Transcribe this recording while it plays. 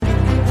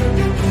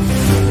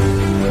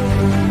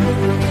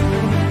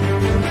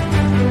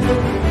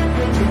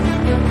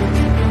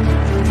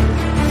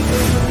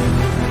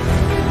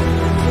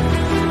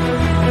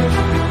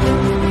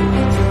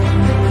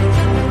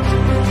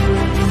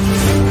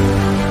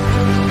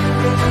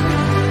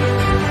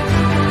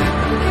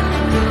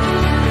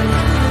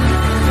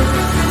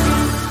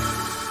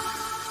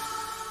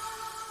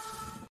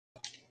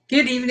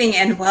Good evening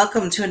and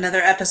welcome to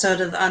another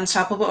episode of the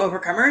Unstoppable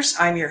Overcomers.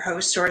 I'm your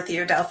host, Dorothy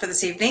O'Dell, for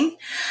this evening.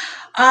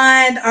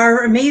 And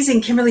our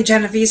amazing Kimberly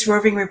Genovese,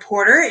 roving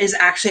reporter, is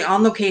actually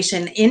on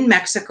location in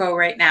Mexico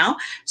right now.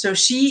 So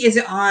she is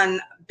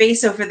on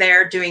base over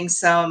there doing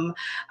some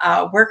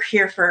work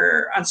here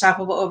for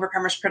Unstoppable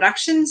Overcomers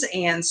Productions.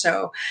 And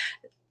so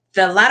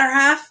the latter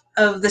half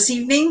of this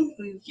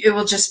evening, it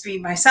will just be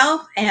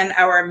myself and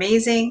our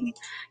amazing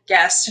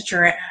guest,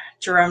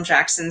 Jerome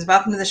Jackson.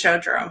 Welcome to the show,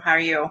 Jerome. How are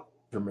you?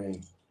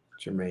 Jermaine. Or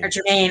Jermaine.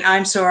 Jermaine,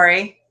 I'm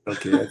sorry.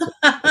 Okay, that's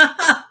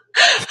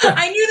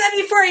I knew that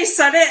before he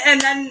said it,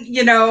 and then,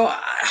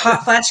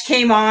 Hot Flash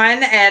came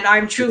on, and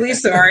I'm truly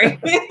sorry.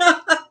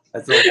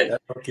 that's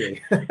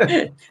okay.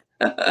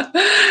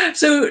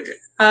 So,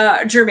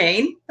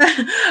 Jermaine,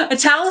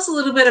 tell us a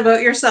little bit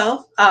about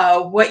yourself,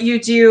 what you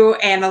do,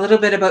 and a little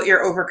bit about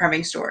your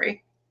overcoming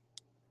story.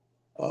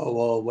 Oh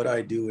well, what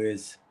I do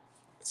is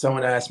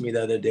someone asked me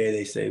the other day,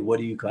 they say, "What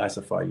do you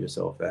classify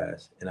yourself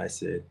as?" And I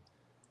said,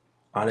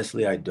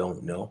 honestly, I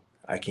don't know.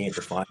 I can't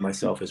define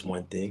myself as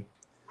one thing.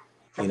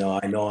 I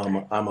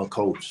know I'm a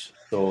coach.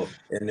 So,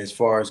 and as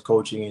far as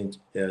coaching and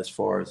as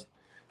far as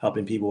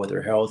helping people with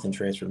their health and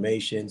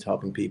transformations,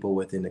 helping people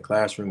within the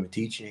classroom and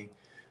teaching,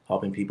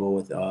 helping people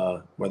with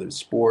whether it's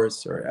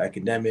sports or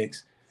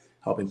academics,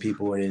 helping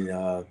people in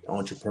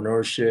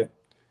entrepreneurship.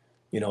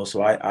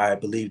 So I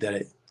believe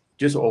that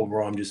just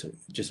overall, I'm just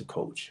a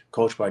coach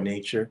by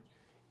nature,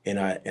 and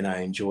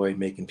I enjoy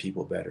making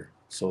people better.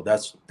 So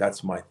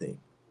that's my thing.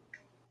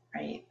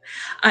 Right.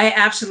 I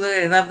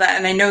absolutely love that.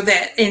 And I know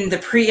that in the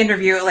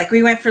pre-interview, like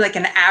we went for like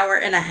an hour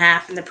and a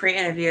half in the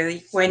pre-interview.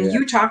 When Yeah,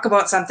 you talk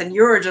about something,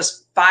 you're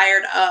just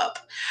fired up.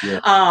 yeah.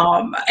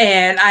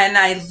 And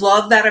I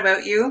love that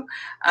about you.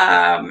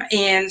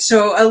 And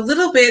so a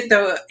little bit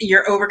though,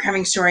 your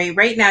overcoming story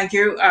right now,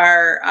 you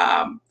are,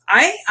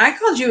 I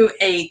called you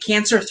a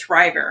cancer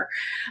thriver,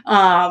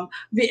 um,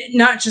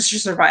 not just a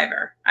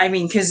survivor. I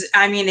mean, because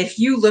if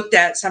you looked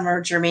at some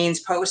of Jermaine's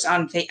posts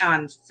on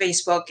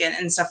Facebook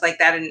and stuff like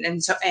that, and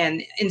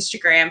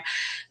Instagram,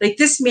 like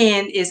this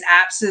man is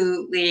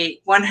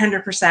absolutely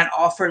 100%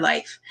 all for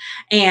life.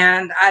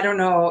 And I don't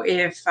know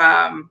if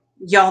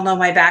y'all know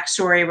my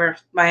backstory, where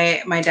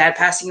my dad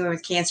passing away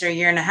with cancer a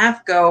year and a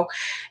half ago,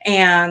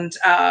 and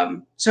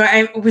so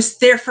I was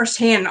there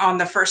firsthand on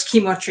the first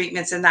chemo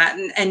treatments and that,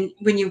 and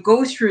when you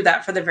go through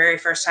that for the very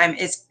first time,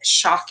 it's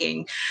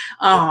shocking,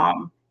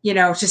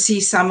 to see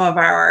some of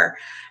our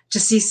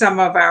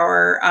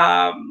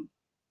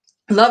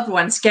loved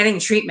ones getting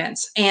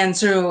treatments. And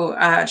so,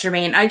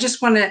 Jermaine, I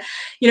just want to,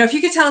 if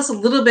you could tell us a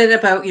little bit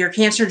about your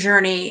cancer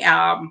journey,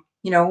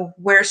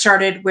 where it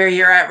started, where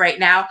you're at right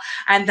now.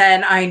 And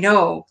then I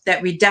know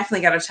that we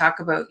definitely got to talk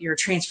about your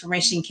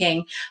Transformation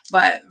King.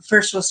 But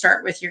first, we'll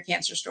start with your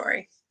cancer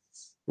story.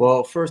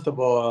 Well, first of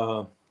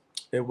all,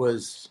 it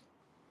was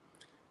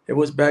it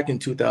was back in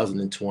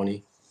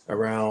 2020,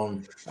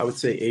 around I would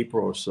say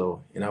April or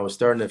so, and I was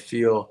starting to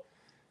feel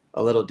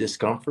a little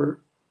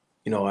discomfort.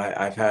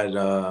 I've had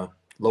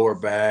lower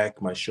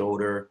back, my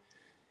shoulder,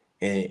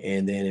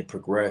 and then it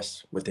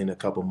progressed within a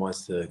couple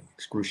months to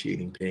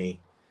excruciating pain.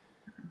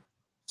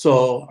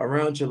 So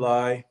around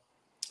July,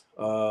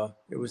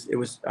 it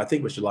was I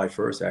think it was July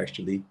 1st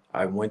actually.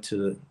 I went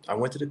to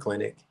the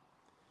clinic,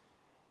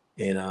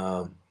 and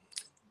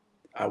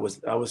I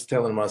was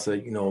telling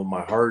myself,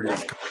 my heart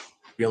is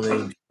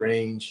feeling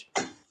strange,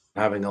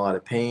 having a lot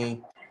of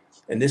pain,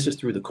 and this is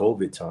through the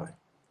COVID time.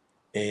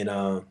 And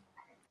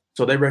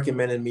so they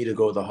recommended me to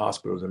go to the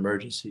hospital's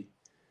emergency.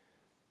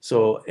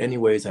 So,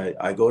 anyways,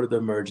 I go to the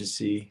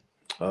emergency.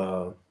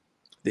 Uh,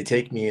 they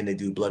take me in, they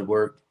do blood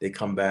work. They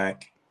come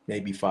back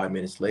maybe 5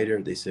 minutes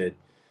later. They said,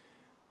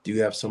 "Do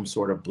you have some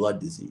sort of blood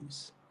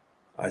disease?"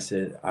 I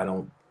said, "I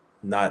don't,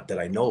 not that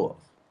I know of."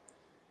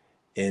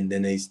 And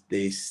then they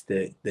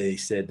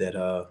said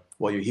that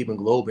well, your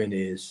hemoglobin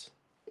is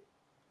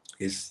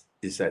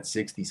at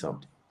 60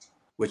 something,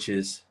 which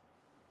is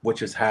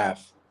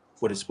half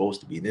what it's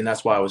supposed to be. And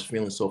that's why I was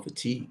feeling so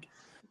fatigued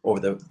over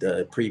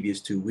the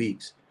previous 2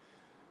 weeks.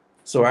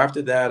 So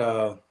after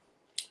that,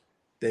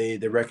 they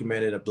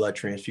recommended a blood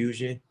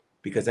transfusion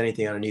because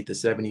anything underneath the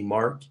 70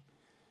 mark,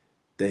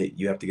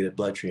 you have to get a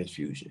blood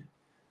transfusion.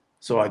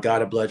 So I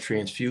got a blood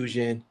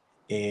transfusion,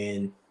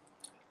 and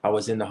I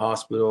was in the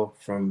hospital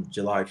from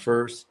July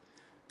 1st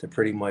to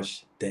pretty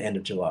much the end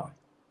of July.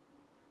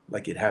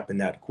 Like it happened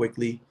that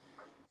quickly.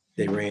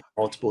 They ran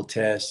multiple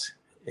tests,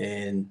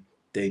 and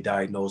they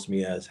diagnosed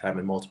me as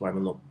having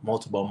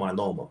multiple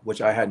myeloma,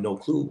 which I had no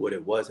clue what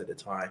it was at the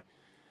time,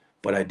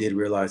 but I did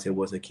realize it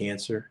was a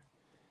cancer.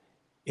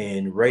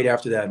 And right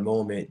after that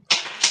moment,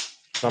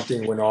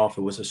 something went off.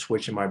 It was a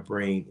switch in my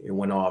brain. It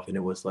went off, and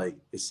it was like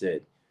it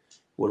said,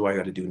 "What do I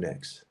got to do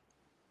next?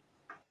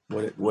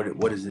 What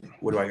is it?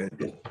 What do I got to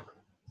do?"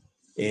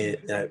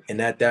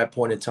 And at that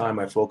point in time,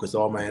 I focused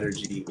all my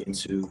energy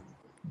into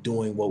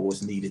doing what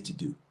was needed to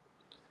do,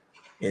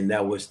 and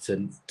that was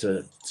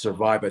to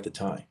survive at the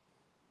time.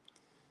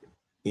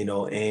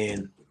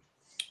 And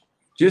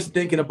just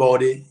thinking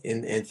about it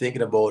and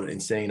thinking about it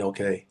and saying,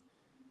 okay,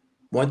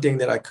 One thing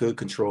that I could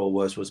control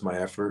was my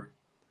effort.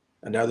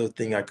 Another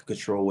thing I could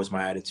control was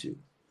my attitude.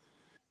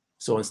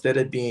 So instead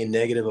of being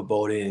negative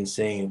about it and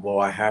saying, well,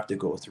 I have to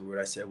go through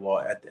it, I said, well,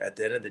 at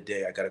the end of the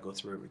day, I got to go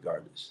through it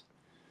regardless.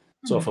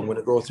 So if I'm going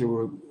to go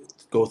through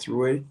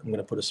it, I'm going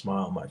to put a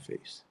smile on my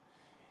face.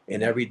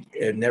 And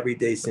every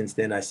day since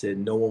then, I said,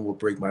 no one will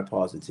break my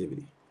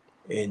positivity.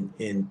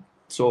 And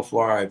so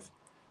far,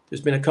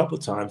 there's been a couple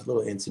of times,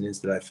 little incidents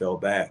that I fell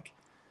back.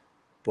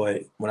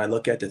 But when I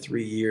look at the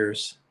 3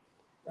 years,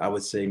 I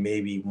would say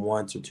maybe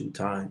once or two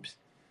times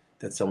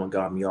that someone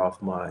got me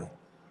off my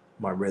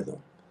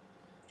rhythm.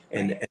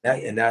 and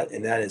Right. and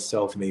that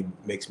itself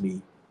makes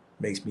me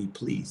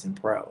pleased and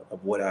proud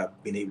of what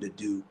I've been able to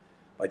do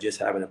by just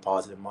having a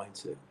positive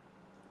mindset.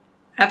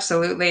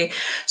 Absolutely.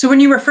 So when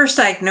you were first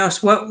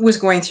diagnosed, what was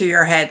going through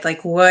your head?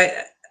 Like what,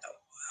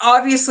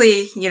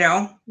 obviously,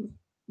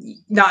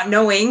 not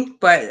knowing,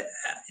 but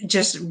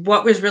just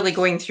what was really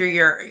going through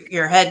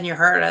your head and your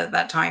heart at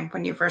that time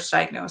when you first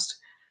diagnosed?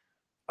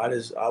 I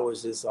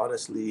was just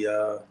honestly,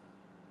 I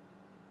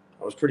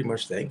was pretty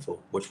much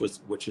thankful,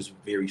 which is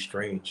very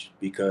strange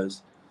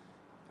because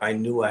I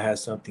knew I had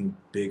something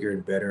bigger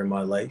and better in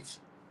my life,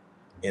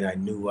 and I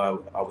knew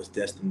I was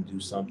destined to do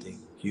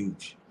something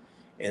huge,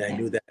 and I Yeah.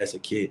 knew that as a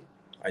kid.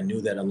 I knew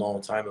that a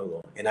long time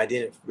ago, and I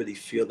didn't really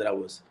feel that I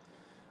was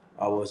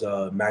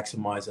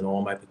maximizing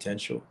all my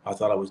potential. I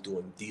thought I was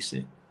doing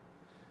decent,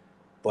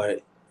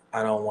 but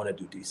I don't want to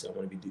do decent. I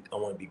want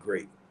to be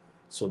great.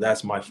 So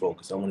that's my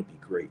focus. I want to be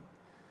great.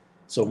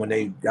 So when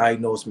they Right.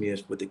 diagnosed me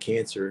with the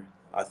cancer,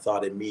 I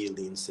thought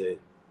immediately and said,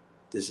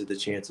 "This is the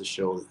chance to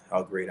show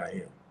how great I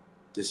am.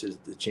 This is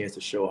the chance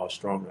to show how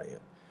strong I am.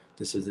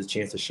 This is the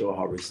chance to show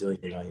how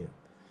resilient I am.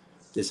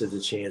 This is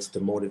the chance to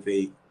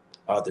motivate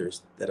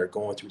others that are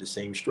going through the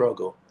same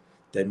struggle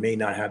that may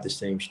not have the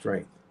same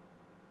strength."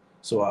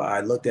 So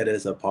I looked at it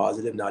as a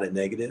positive, not a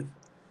negative.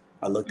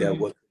 I looked at Mhm.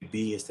 what could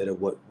be instead of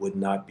what would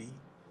not be,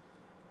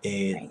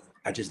 and Right.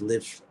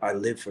 I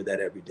live for that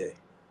every day.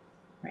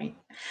 Right.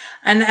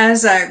 And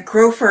as a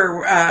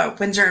Grover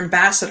Windsor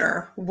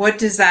ambassador, what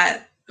does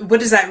that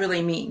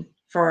really mean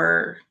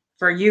for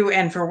you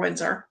and for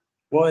Windsor?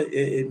 Well,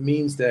 it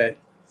means that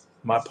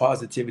my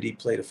positivity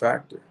played a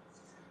factor,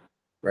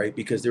 right?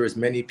 Because there was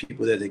many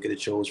people that they could have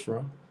chose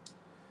from,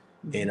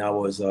 Mhm. and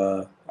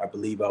I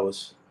believe I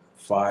was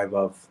five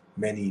of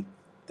many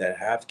that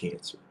have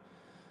cancer.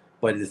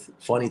 But the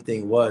funny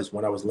thing was,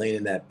 when I was laying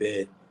in that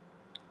bed,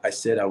 I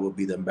said I would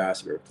be the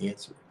ambassador of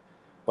cancer,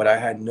 but I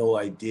had no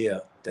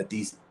idea that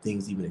these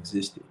things even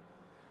existed.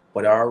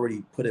 But I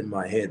already put in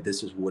my head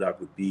this is what I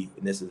would be,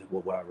 and this is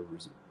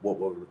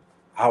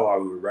how I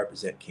would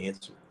represent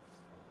cancer.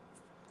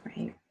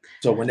 Right.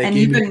 So when they And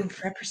gave you've me, been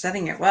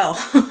representing it well.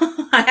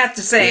 I have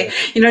to yeah, say,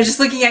 just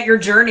looking at your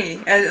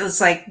journey, it's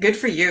like good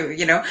for you,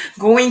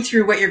 going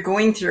through what you're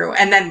going through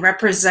and then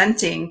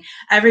representing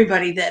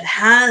everybody that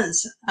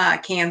has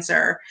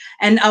cancer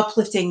and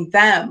uplifting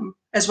them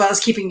as well as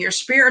keeping your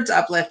spirits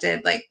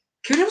uplifted. Like,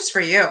 kudos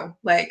for you.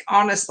 Like,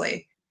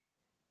 honestly.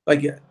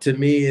 like to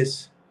me,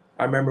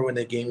 I remember when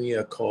they gave me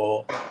a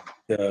call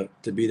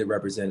to be the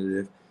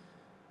representative,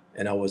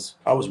 and I was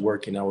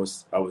working, I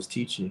was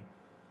teaching,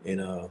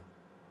 and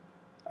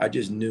I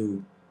just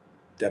knew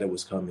that it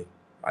was coming.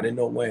 I didn't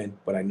know when,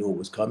 but I knew it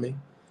was coming.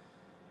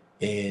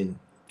 And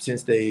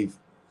since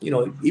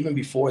even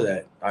before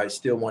that, I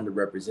still wanted to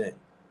represent.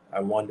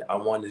 I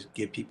wanted to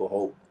give people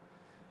hope.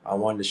 I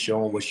wanted to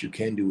show them what you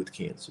can do with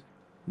cancer,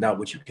 not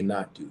what you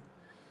cannot do.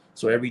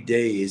 So every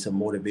day is a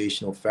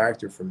motivational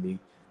factor for me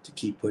to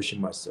keep pushing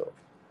myself,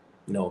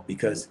 Right.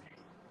 because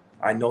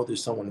I know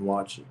there's someone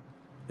watching,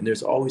 and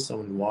there's always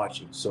someone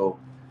watching. So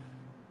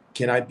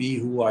can I be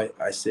who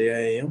I say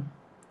I am?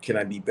 Can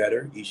I be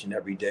better each and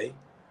every day?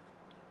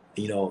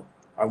 you know,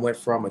 I went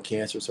from a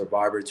cancer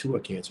survivor to a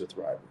cancer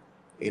thriver.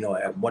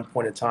 At one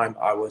point in time,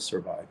 I was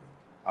surviving.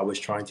 I was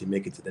trying to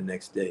make it to the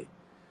next day,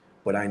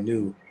 but I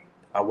knew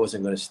I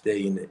wasn't going to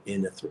stay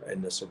in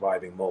the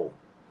surviving mode.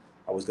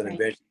 I was going to Right.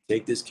 eventually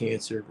take this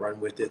cancer, run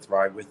with it,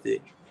 thrive with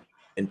it,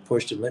 and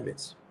push the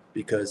limits.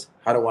 Because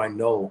how do I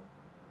know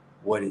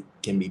what it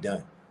can be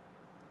done?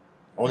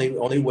 Right.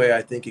 Only way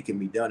I think it can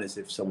be done is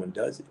if someone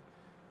does it.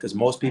 Because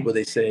most people Right.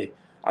 they say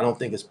I don't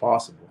think it's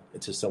possible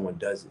until someone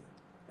does it,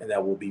 and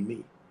that will be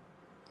me.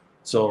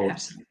 So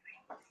Absolutely.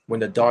 when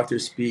the doctor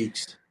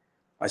speaks,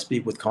 I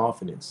speak with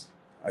confidence.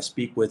 I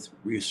speak with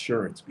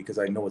reassurance because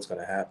I know it's going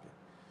to happen.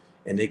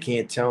 And they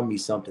can't tell me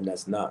something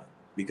that's not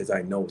because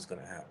I know it's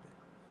going to happen.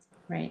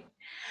 Right.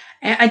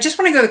 And I just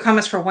want to go to the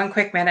comments for one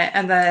quick minute,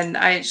 and then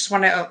I just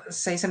want to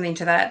say something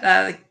to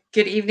that.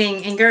 Good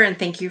evening, Inger, and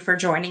thank you for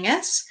joining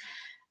us,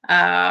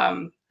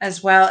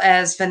 as well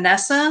as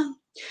Vanessa.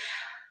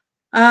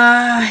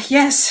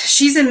 Yes,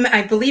 she's in,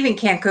 I believe, in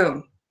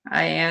Cancun,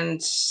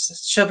 and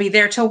she'll be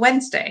there till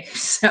Wednesday.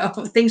 So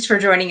thanks for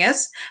joining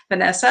us,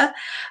 Vanessa.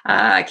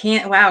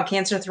 Can't Wow,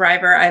 cancer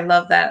thriver. I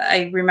love that.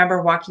 I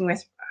remember walking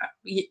with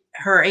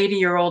her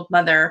 80-year-old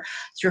mother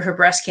through her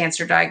breast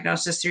cancer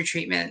diagnosis through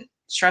treatment.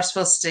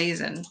 Stressful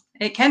season.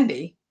 It can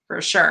be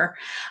for sure.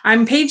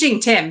 I'm paging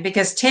Tim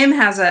because Tim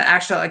has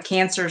a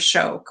cancer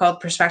show called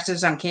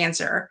Perspectives on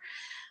Cancer.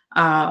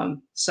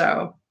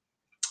 So,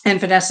 and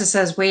Vanessa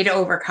says, way to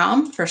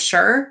overcome for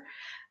sure.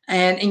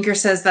 And Inger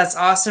says, that's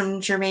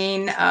awesome,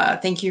 Jermaine.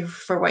 Thank you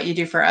for what you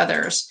do for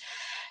others.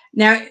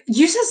 Now,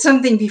 you said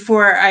something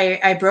before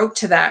I broke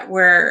to that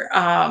where,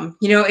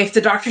 if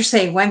the doctors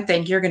say one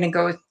thing, you're going to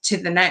go to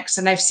the next.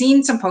 And I've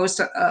seen some posts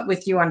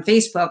with you on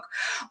Facebook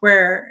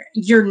where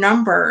your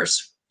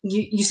numbers,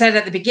 you said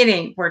at the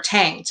beginning, were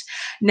tanked.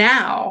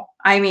 Now,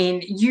 I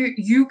mean,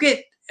 you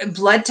get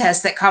blood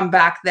tests that come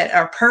back that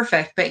are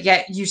perfect, but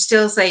yet you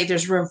still say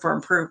there's room for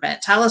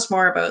improvement. Tell us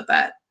more about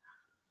that.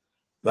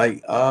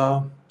 Like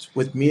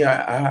with me,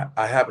 I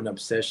have an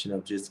obsession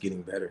of just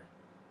getting better.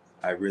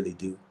 I really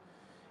do.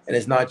 And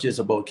it's not just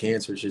about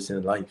cancer, it's just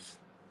in life.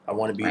 I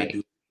want to be to Right.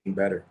 do something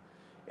better.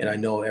 And I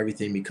know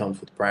everything becomes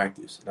with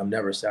practice. And I'm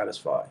never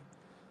satisfied.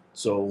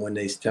 So when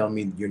they tell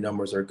me your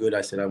numbers are good,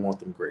 I said I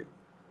want them great.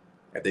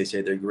 If they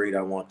say they're great,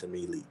 I want them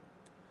elite.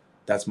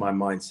 That's my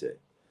mindset.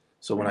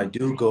 So when I Right.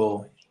 do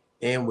go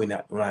and when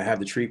I have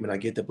the treatment, I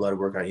get the blood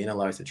work, I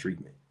analyze the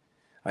treatment.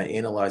 I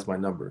analyze my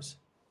numbers.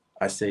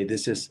 I say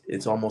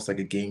it's almost like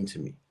a game to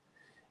me.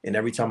 And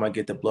every time I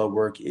get the blood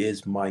work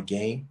is my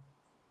game.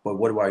 But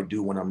what do I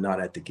do when I'm not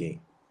at the game?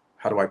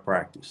 How do I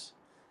practice?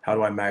 How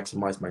do I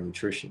maximize my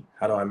nutrition?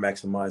 How do I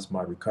maximize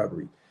my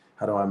recovery?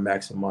 How do I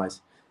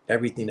maximize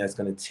everything that's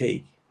going to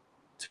take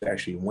to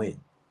actually win?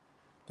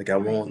 Like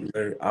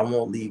Right. I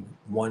won't leave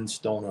one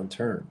stone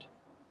unturned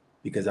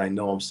because I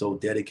know I'm so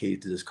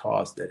dedicated to this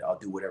cause that I'll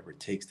do whatever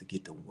it takes to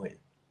get the win.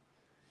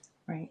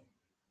 Right.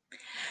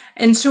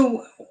 And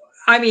so,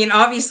 I mean,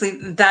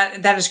 obviously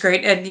that is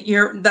great,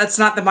 and that's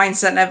not the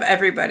mindset of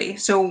everybody.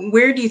 So,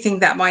 where do you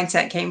think that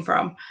mindset came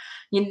from?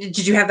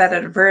 Did you have that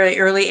at a very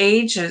early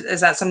age?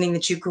 Is that something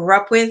that you grew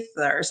up with,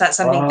 or is that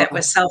something that Uh,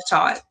 was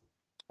self-taught?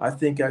 I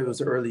think I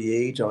was early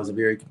age. I was a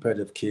very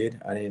competitive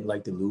kid. I didn't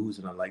like to lose,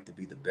 and I liked to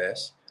be the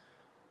best.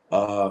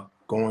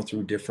 Going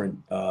through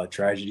different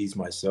tragedies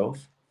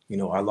myself. You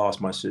know, I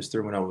lost my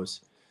sister when I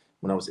was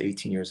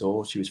 18 years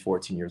old. She was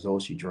 14 years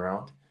old. She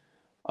drowned.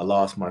 I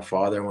lost my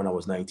father when I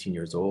was 19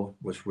 years old,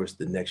 which was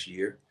the next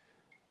year.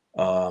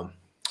 Um,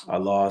 I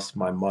lost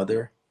my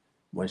mother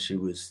when it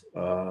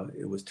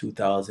was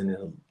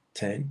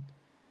 2010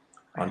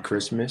 on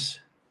Christmas.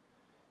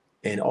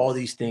 And all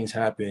these things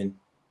happened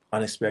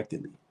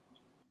unexpectedly,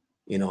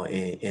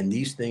 and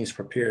these things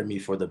prepared me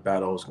for the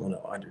battle I was going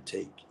to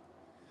undertake.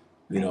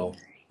 You Right. know,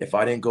 if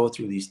I didn't go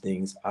through these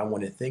things, I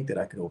wouldn't think that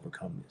I could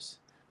overcome this.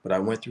 But I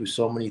went through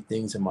so many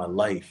things in my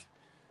life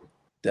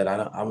that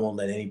I won't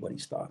let anybody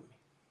stop me.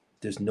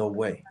 There's no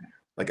way.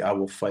 Like I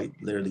will fight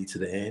literally to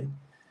the end,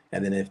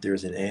 and then if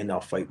there's an end, I'll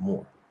fight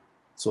more.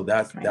 So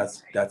that's Right.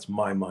 that's that's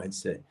my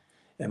mindset,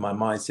 and my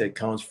mindset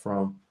comes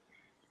from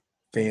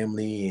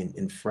family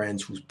and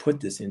friends who's put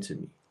this into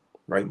me.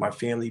 Right, my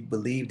family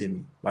believed in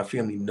me. My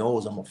family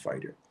knows I'm a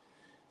fighter.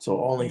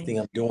 So only Right. thing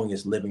I'm doing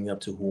is living up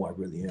to who I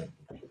really am.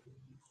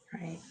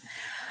 Right.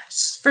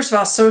 First of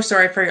all, so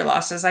sorry for your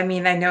losses. I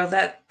mean, I know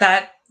that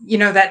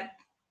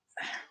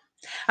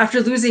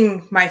after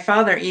losing my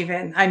father,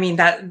 even, I mean,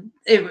 that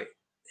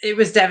it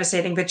was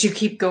devastating, but you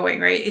keep going,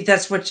 right?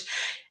 That's what,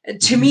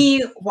 to Mhm.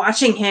 me,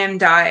 watching him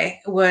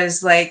die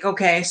was like,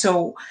 okay,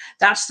 so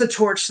that's the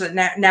torch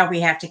that now we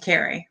have to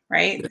carry,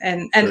 right? Yeah,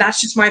 And sure.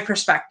 that's just my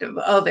perspective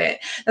of it.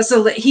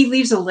 He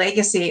leaves a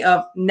legacy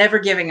of never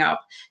giving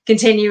up,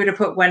 continue to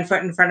put one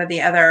foot in front of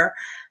the other,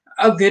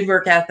 a good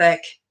work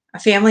ethic,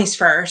 families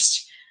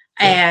first,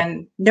 Yeah.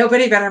 and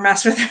nobody better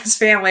mess with his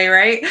family,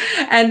 right?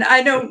 And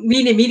I don't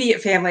mean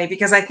immediate family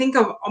because I think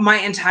of my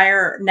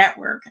entire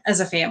network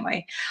as a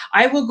family.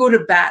 I will go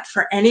to bat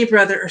for any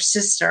brother or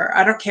sister.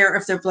 I don't care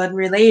if they're blood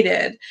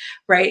related,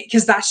 right?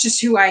 Because that's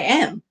just who I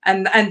am,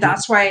 and Yeah.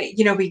 that's why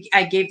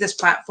I gave this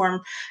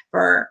platform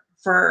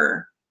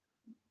for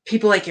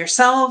people like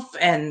yourself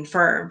and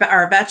for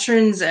our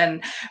veterans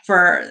and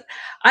for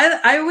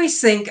I always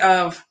think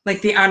of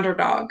like the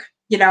underdog.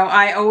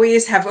 I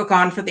always have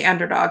gone for the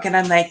underdog, and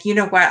I'm like, you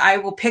know what, I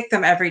will pick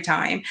them every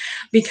time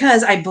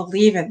because I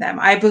believe in them.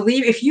 I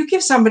believe if you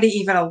give somebody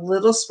even a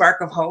little spark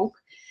of hope,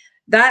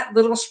 that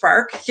little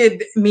spark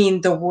could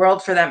mean the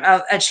world for them,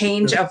 a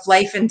change Sure. of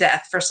life and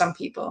death for some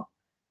people.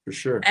 For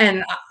sure.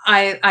 And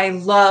I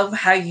love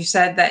how you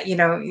said that,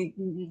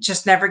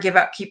 just never give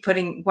up, keep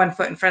putting one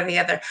foot in front of the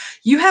other.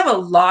 You have a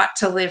lot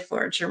to live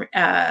for,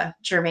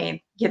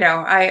 Jermaine.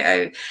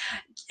 I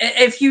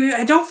if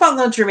you don't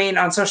follow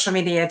Jermaine on social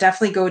media,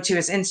 definitely go to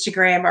his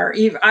Instagram, or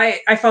even,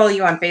 I follow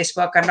you on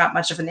Facebook. I'm not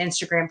much of an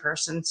Instagram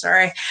person,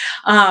 sorry.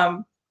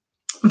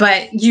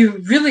 But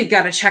you really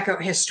got to check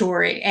out his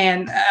story.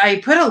 And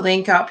I put a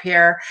link up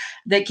here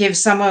that gives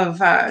some of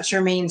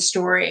Jermaine's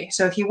story.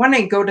 So if you want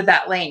to go to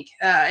that link,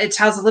 it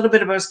tells a little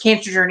bit about his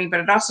cancer journey, but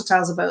it also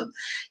tells about,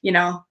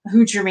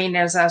 who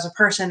Jermaine is as a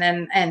person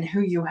and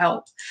who you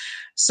help.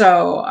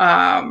 So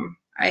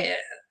I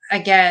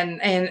again,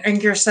 and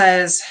Inger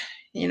says,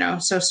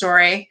 so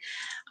sorry.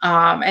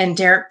 And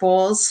Derek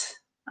Bowles,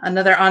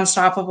 another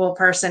unstoppable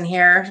person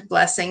here.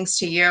 Blessings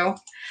to you.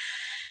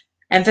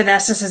 And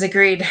Vanessa has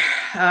agreed.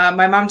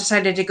 My mom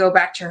decided to go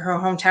back to her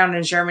hometown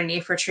in Germany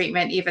for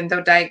treatment, even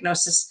though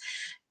diagnosed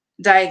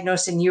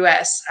in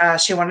US.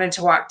 She wanted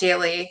to walk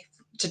daily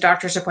to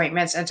doctor's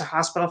appointments and to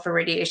hospital for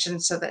radiation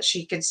so that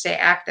she could stay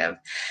active.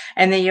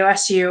 In the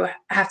US, you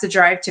have to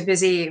drive to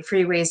busy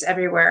freeways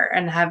everywhere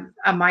and have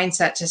a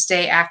mindset to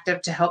stay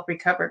active to help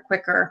recover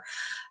quicker.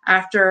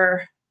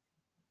 After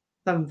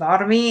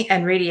lobotomy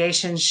and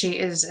radiation, she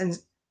is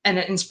an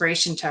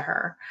inspiration to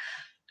her.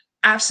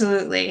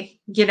 Absolutely.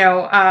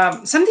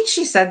 Something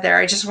she said there,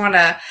 I just want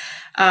to,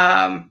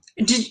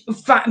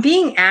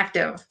 being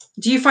active,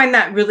 do you find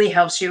that really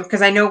helps you?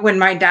 Because I know when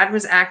my dad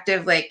was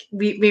active, like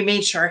we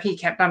made sure he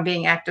kept on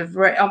being active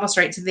right, almost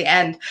right to the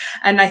end.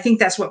 And I think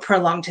that's what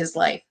prolonged his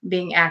life,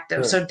 being active.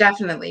 Sure. So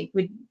definitely,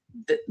 would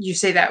you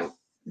say that Oh,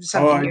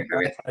 something you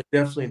agree with? I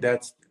definitely,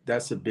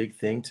 that's a big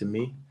thing to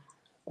me.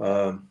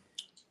 Um,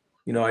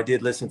 I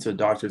did listen to a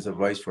doctor's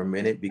advice for a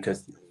minute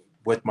because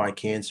what my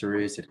cancer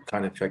is, it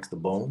kind of affects the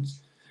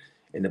bones,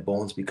 and the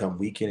bones become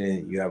weakened,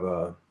 and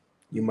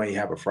you might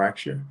have a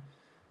fracture.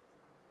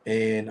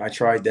 And I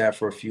tried that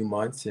for a few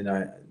months, and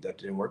that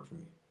didn't work for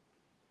me,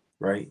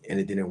 right? And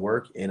it didn't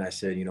work, and I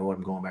said, you know what,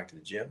 I'm going back to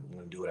the gym. I'm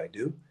going to do what I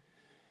do.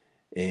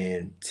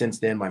 And since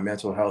then, my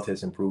mental health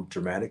has improved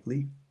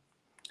dramatically.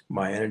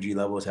 My energy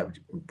levels have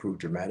improved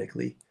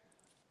dramatically,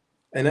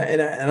 and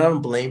I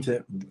don't blame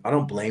them. I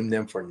don't blame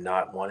them for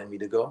not wanting me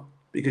to go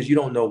because you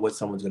don't know what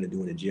someone's going to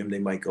do in the gym. They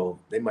might go.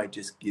 They might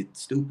just get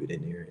stupid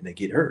in there and they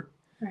get hurt,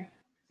 Right.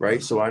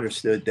 right? So I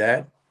understood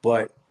that,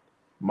 but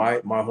my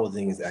whole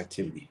thing is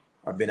activity.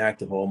 I've been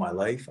active all my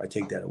life. I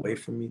take that away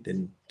from me,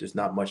 then there's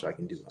not much I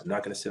can do. I'm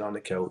not going to sit on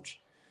the couch.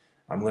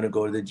 I'm going to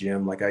go to the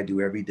gym like I do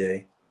every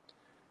day.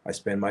 I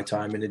spend my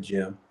time in the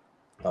gym.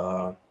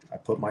 I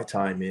put my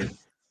time in.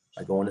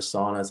 I go into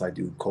saunas. I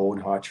do cold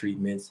and hot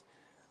treatments.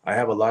 I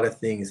have a lot of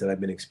things that I've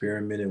been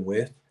experimenting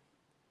with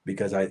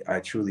because I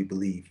truly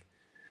believe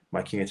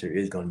my cancer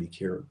is going to be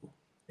curable,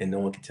 and no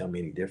one can tell me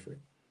any different.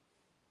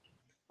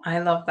 I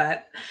love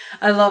that.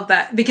 I love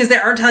that because they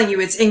are telling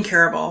you it's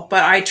incurable,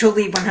 but I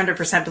totally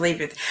 100%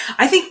 believe it.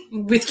 I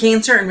think with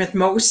cancer and with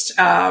most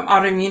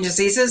autoimmune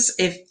diseases,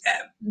 if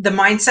the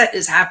mindset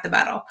is half the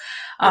battle.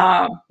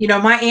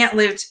 Yep, My aunt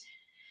lived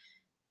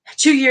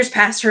 2 years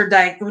past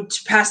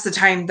past the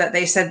time that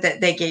they said that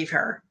they gave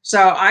her.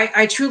 So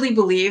I truly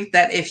believe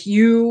that if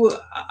you,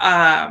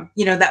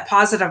 that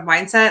positive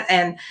mindset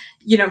and,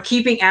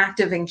 keeping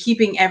active and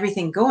keeping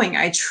everything going,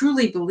 I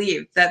truly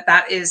believe that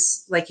that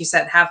is, like you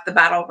said, half the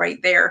battle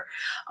right there.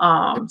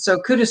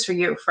 So kudos for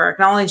you for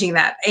acknowledging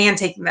that and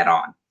taking that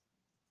on.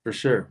 for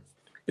sure.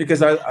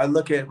 Because I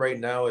look at it right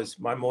now as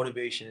my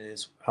motivation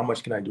is how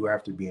much can I do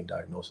after being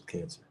diagnosed with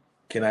cancer?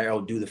 Can I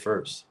outdo the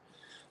first?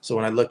 So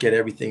when I look at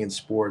everything in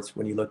sports,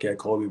 when you look at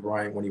Kobe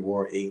Bryant when he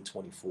wore 8 and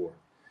 24,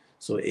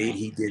 so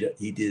eight Right.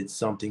 he did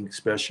something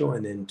special,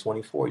 and then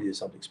 24 he did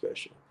something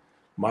special.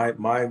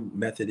 My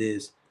method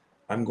is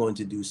I'm going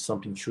to do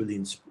something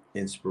truly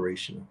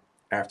inspirational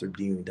after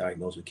being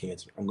diagnosed with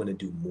cancer. I'm going to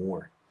do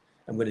more.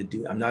 I'm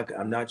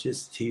not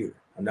just here.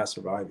 I'm not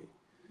surviving.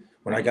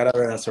 When I Right. got out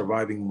of that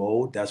surviving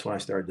mode, that's when I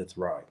started to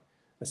thrive.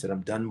 I said,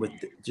 I'm done with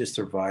just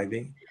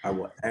surviving. I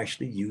will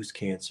actually use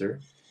cancer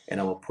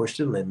and I will push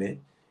the limit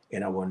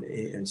and I will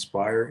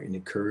inspire and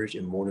encourage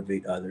and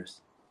motivate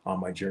others on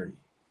my journey.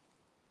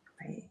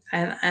 Right.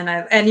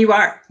 And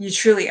you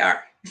truly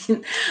are.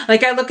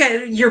 Like I look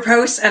at your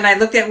posts and I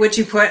look at what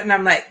you put and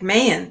I'm like,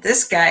 man,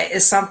 this guy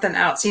is something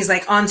else. He's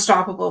like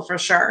unstoppable for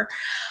sure.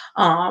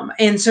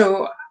 And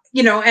so,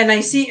 and I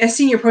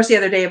seen your post the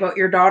other day about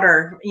your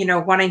daughter,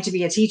 wanting to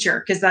be a teacher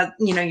because that,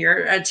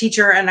 you're a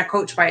teacher and a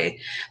coach by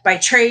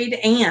trade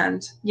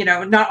and,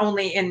 not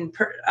only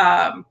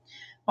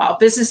well,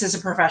 business is a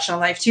professional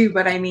life too,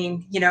 but I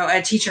mean,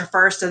 a teacher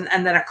first and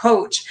then a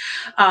coach.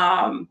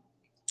 Um,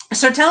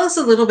 so tell us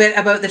a little bit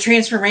about the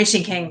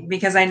Transformation King,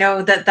 because I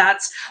know that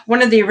that's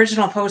one of the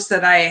original posts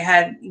that I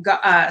had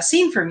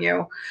seen from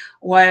you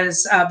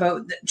was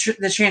about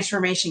the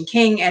Transformation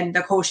King and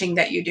the coaching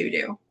that you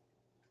do.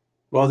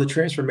 Well, the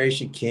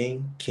transformation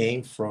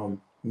came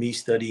from me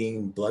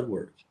studying blood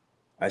work.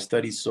 I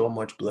studied so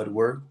much blood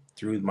work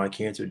through my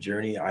cancer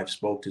journey. I've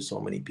spoke to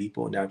so many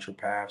people,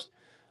 naturopaths.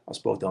 I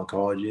spoke to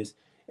oncologists,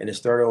 and it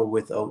started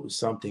with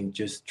something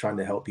just trying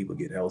to help people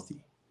get healthy.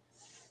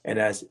 And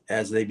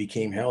as they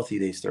became healthy,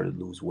 they started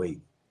to lose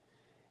weight.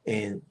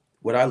 And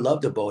what I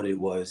loved about it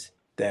was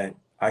that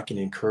I can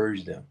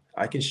encourage them.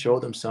 I can show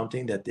them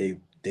something that they've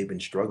been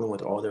struggling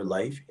with all their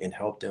life and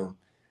help them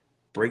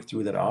break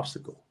through that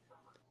obstacle,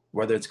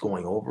 whether it's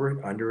going over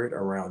it, under it,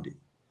 around it.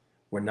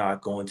 We're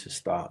not going to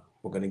stop.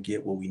 We're going to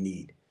get what we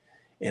need.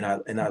 And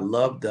I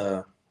love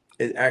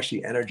it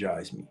actually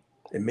energized me.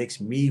 It makes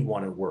me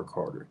want to work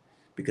harder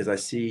because I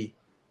see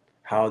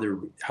how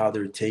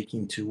they're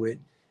taking to it,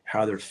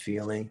 how they're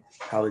feeling,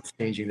 how it's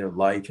changing their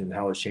life and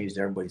how it's changed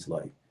everybody's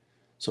life.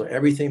 So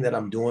everything that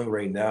I'm doing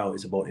right now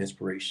is about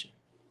inspiration.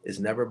 It's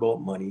never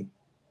about money.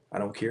 I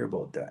don't care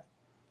about that.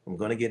 I'm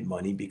going to get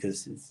money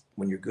because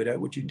when you're good at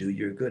what you do,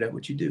 you're good at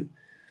what you do.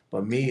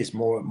 But me, it's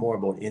more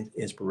about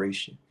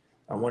inspiration.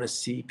 I want to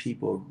see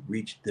people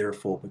reach their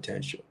full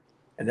potential.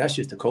 And that's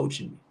just the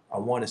coaching me. I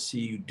want to see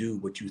you do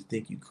what you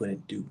think you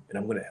couldn't do, and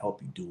I'm going to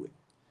help you do it.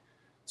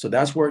 So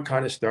that's where it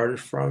kind of started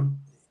from.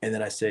 And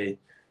then I say,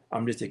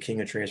 I'm just a king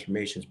of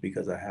transformations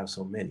because I have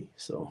so many.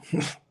 So,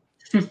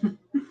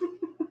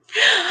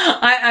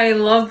 I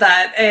love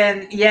that.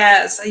 And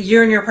yes,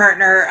 you and your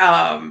partner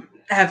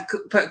have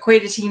put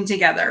quite a team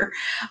together,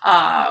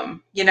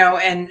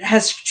 and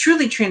has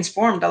truly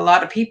transformed a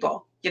lot of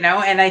people,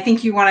 and I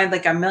think you wanted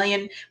like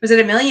was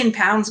it £1 million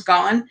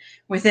gone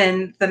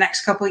within the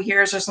next couple of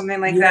years or something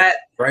like yeah, that?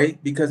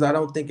 right. Because I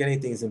don't think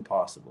anything's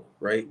impossible,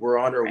 right? We're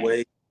on our Right.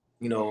 way,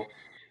 you know,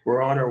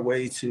 we're on our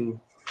way to,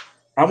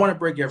 I want to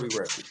break every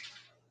record,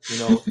 you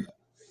know,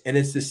 and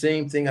it's the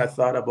same thing I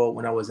thought about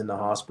when I was in the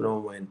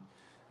hospital when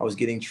I was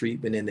getting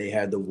treatment and they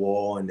had the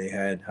wall and they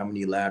had how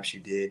many laps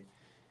you did.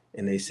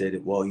 And they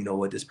said, well, you know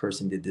what, this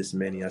person did this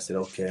many. I said,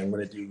 okay, I'm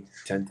going to do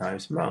 10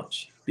 times as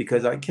much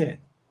because I can,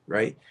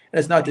 right? And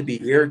it's not to Right.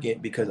 be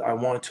arrogant because I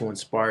want to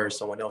inspire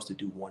someone else to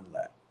do one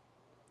lap.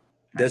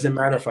 Right. Doesn't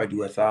matter if I do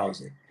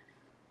 1,000,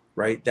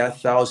 right? That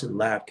 1,000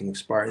 lap can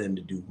inspire them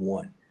to do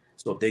one.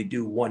 So if they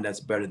do one, that's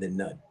better than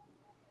none,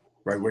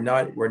 right? We're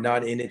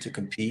not in it to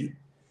compete.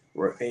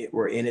 We're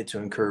in it to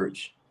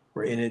encourage.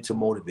 We're in it to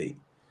motivate.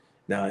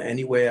 Now,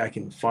 any way I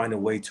can find a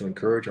way to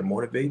encourage or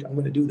motivate, I'm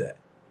going to do that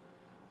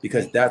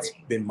because Right. that's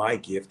been my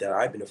gift that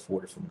I've been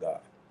afforded from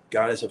God.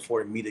 God has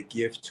afforded me the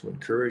gift to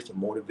encourage, to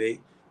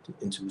motivate,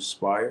 and to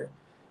inspire.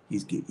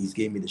 He's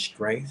gave me the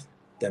strength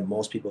that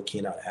most people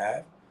cannot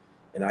have,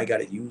 and I got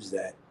to use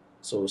that.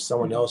 So if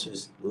someone Mhm. else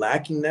is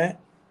lacking that,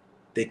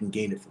 they can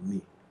gain it from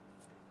me.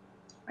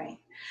 Right.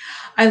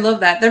 I love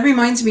that. That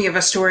reminds me of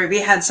a story. We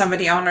had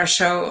somebody on our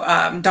show,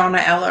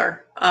 Donna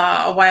Eller,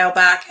 a while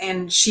back,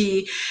 and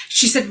she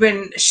said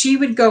when she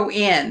would go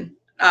in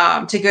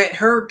to get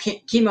her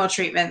chemo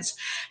treatments,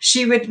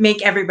 she would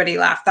make everybody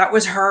laugh. That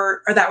was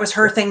her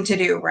Yeah, thing to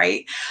do,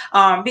 right?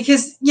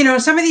 Because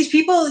some of these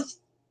people,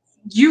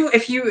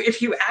 if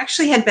you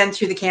actually had been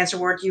through the cancer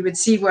ward, you would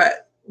see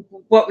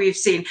what we've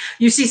seen.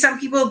 You see some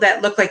people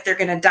that look like they're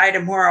going to die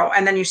tomorrow,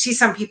 and then you see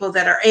some people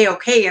that are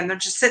a-okay, and they're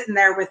just sitting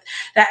there with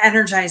that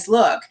energized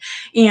look.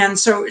 And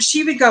so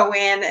she would go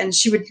in and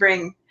she would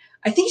bring,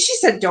 I think she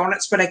said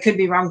donuts, but I could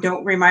be wrong.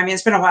 Don't remind me.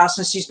 It's been a while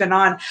since she's been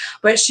on.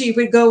 But she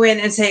would go in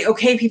and say,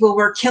 okay, people,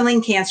 we're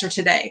killing cancer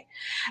today.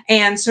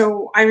 And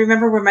so I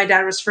remember when my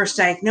dad was first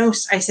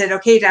diagnosed, I said,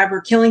 okay, Dad,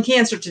 we're killing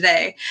cancer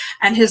today.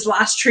 And his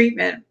last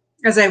treatment,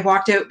 as I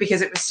walked out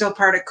because it was still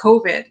part of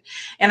COVID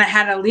and I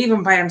had to leave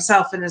him by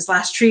himself in his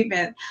last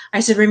treatment,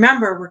 I said,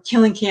 remember, we're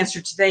killing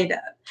cancer today,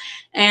 Dad.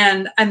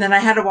 And then I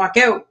had to walk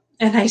out.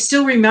 And I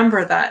still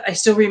remember that. I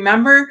still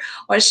remember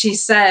what she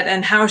said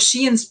and how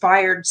she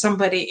inspired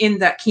somebody in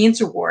that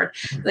cancer ward.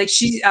 Like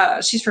she's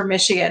from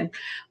Michigan,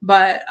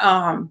 but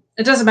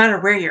it doesn't matter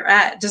where you're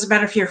at. It doesn't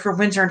matter if you're from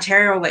Windsor,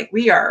 Ontario, like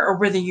we are, or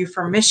whether you're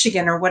from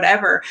Michigan or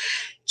whatever.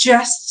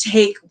 Just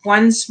take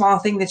one small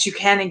thing that you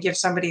can and give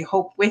somebody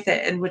hope with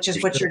it, and which for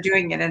is what sure. you're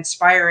doing and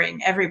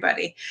inspiring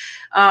everybody.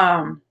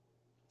 Um,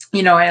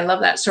 I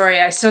love that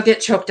story. I still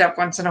get choked up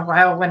once in a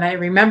while when I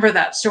remember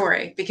that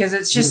story because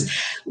it's just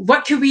Mhm.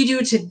 what could we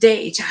do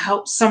today to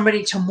help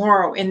somebody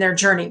tomorrow in their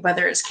journey,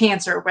 whether it's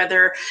cancer,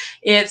 whether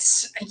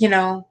it's,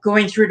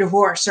 going through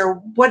divorce or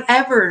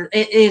whatever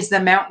it is, the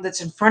mountain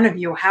that's in front of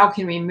you, how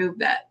can we move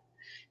that?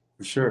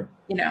 For sure.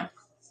 You know,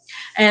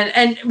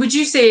 and would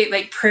you say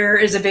like prayer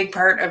is a big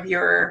part of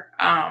your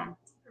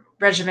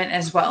regiment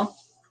as well?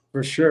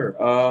 For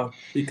sure.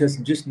 Because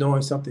just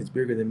knowing something's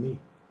bigger than me,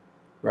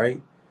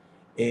 right?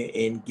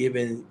 And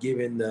giving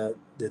the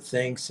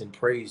thanks and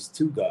praise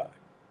to God.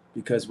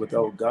 Because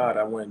without God,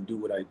 I wouldn't do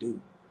what I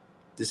do.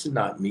 This is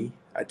not me.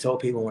 I tell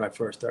people when I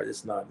first started, this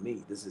is not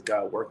me. This is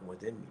God working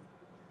within me.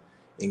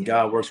 And Yeah.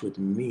 God works with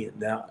me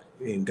now.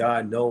 And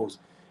God knows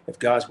if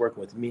God's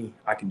working with me,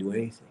 I can do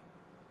anything.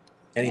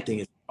 Yeah. Anything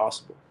is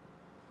possible,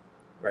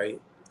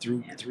 right?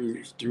 Through Yeah.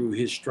 through through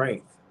his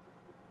strength.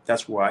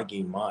 That's where I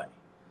gain mine.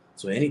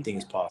 So anything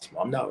is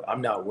possible.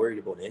 I'm not worried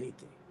about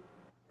anything.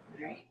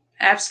 Right.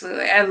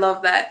 Absolutely. I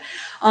love that.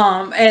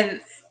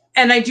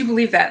 And I do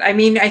believe that. I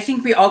mean, I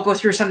think we all go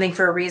through something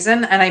for a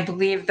reason. And I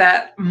believe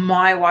that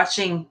my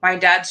watching my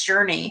dad's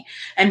journey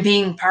and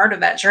being part of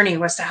that journey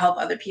was to help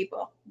other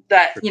people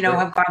that, For sure.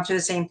 have gone through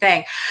the same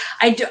thing.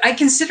 I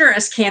consider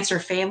us cancer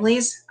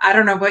families. I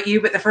don't know about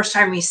you, but the first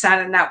time we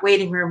sat in that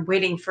waiting room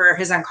waiting for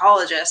his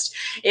oncologist,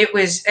 it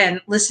was,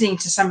 and listening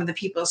to some of the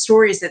people's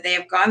stories that they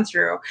have gone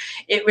through,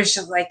 it was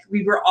just like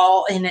we were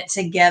all in it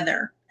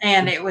together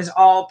and it was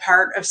all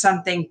part of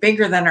something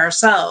bigger than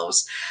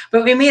ourselves.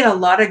 But we made a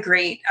lot of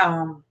great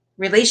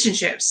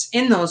relationships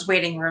in those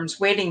waiting rooms,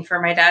 waiting for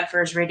my dad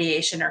for his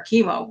radiation or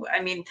chemo. I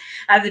mean,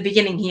 at the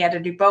beginning, he had to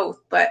do both,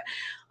 but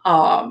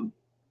um,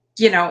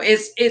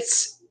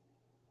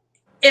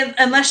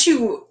 unless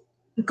you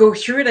go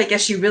through it, I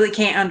guess you really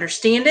can't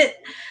understand it.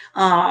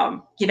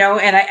 And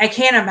I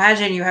can't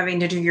imagine you having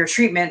to do your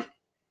treatment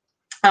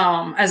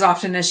as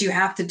often as you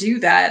have to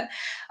do that.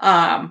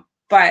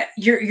 But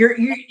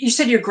you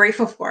said you're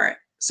grateful for it.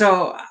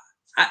 So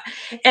Uh,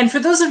 and for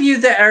those of you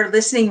that are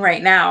listening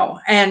right now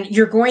and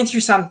you're going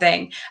through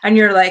something and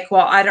you're like,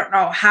 well, I don't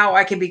know how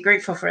I can be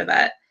grateful for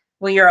that.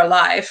 Well, you're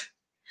alive.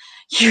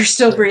 You're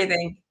still Sure,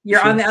 breathing. for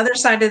You're on sure, the other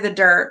side of the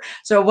dirt.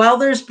 So while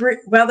there's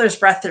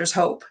breath, there's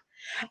hope.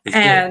 for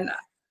sure, And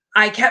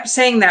I kept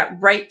saying that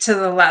right to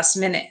the last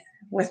minute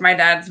with my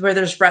dad, where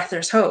there's breath,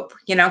 there's hope,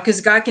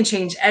 because God can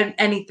change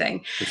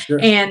anything. for sure.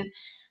 And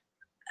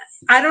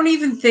I don't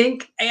even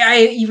think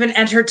I even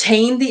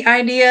entertained the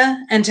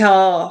idea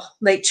until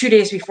like 2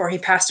 days before he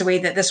passed away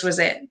that this was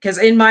it. Because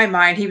in my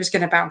mind, he was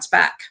going to bounce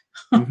back.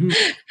 Hmm.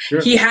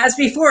 Sure. He has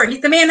before.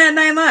 The man had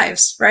 9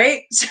 lives,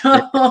 right?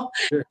 Yeah, So,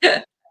 sure.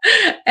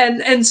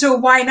 and so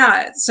why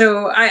not?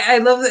 So I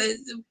love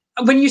that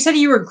when you said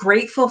you were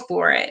grateful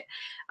for it.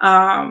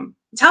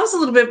 Tell us a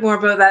little bit more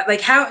about that.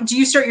 Like, how do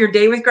you start your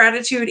day with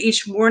gratitude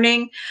each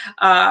morning?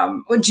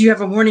 Or do you have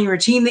a morning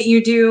routine that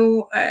you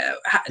do?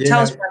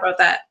 Tell us Yeah. more about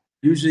that.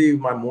 Usually,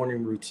 my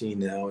morning routine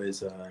now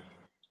is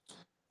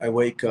I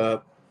wake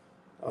up,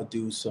 I'll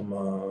do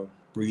some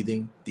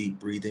breathing, deep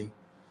breathing,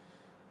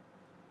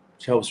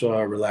 which helps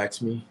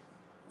relax me,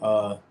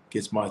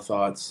 gets my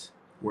thoughts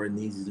where it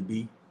needs to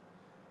be.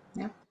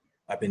 Yeah.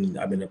 I've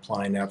been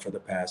applying that for the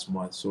past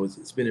month, so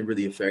it's been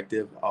really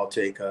effective. I'll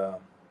take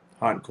a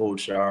hot and cold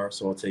shower,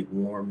 so I'll take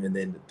warm, and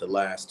then the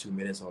last 2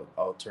 minutes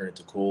I'll turn it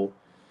to cold.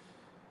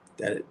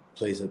 That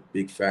plays a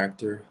big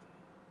factor.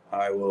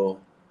 I will.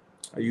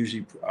 I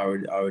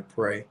would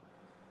pray,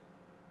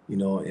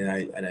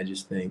 and I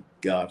just thank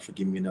God for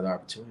giving me another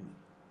opportunity.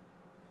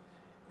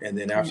 And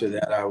then Right. after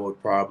that, I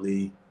would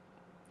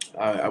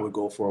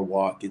go for a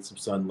walk, get some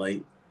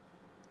sunlight.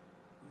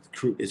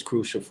 It's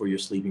crucial for your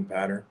sleeping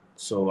pattern.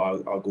 So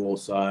I'll go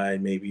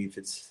outside. Maybe if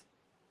it's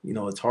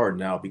hard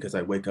now because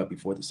I wake up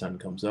before the sun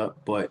comes up.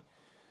 But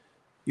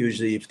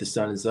usually, if the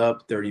sun is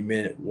up,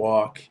 30-minute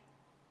walk.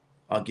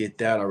 I'll get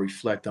that. I'll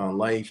reflect on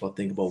life. I'll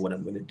think about what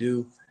I'm going to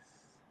do.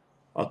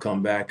 I'll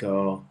come back.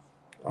 I'll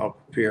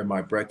prepare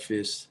my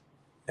breakfast,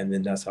 and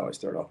then that's how I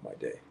start off my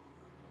day.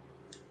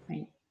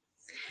 Right.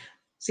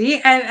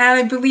 See, and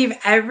I believe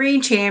every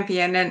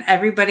champion and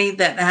everybody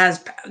that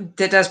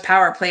does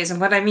power plays, and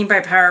what I mean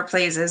by power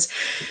plays is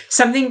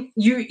something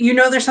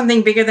there's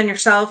something bigger than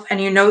yourself, and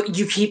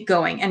you keep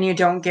going and you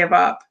don't give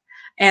up.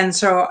 And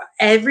so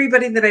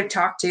everybody that I've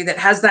talked to that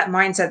has that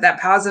mindset, that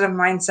positive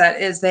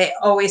mindset, is they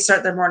always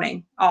start their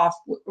morning off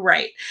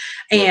right.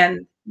 Right.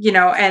 And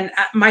and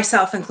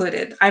myself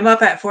included, I'm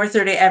up at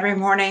 4:30 every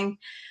morning,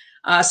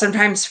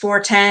 sometimes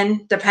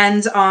 4:10,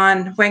 depends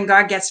on when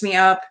God gets me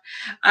up.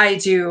 I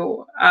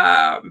do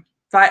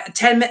 5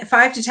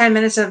 to 10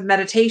 minutes of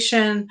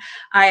meditation.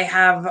 I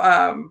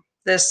have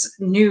this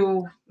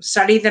new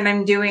study that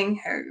I'm doing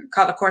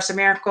called A Course of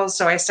Miracles.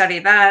 So I study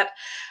that.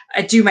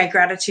 I do my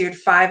gratitude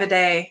 5 a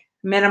day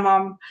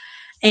minimum.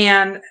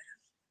 And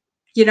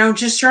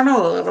just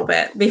journal a little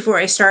bit before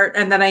I start,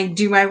 and then I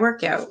do my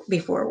workout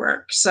before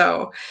work.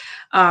 So,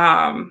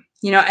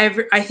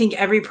 I think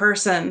every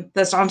person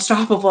that's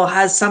unstoppable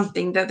has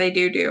something that they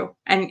do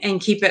and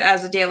keep it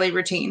as a daily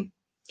routine.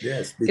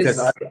 Yes, because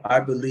I Because I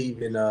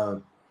believe in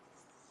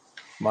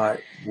my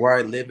where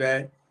I live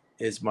at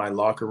is my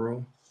locker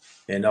room,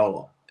 and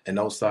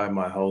outside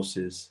my house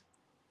is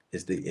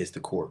the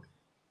court,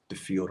 the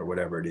field, or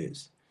whatever it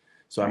is.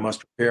 So I right, must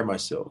prepare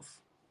myself,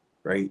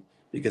 right?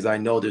 Because I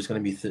know there's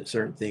going to be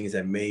certain things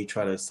that may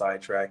try to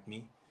sidetrack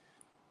me,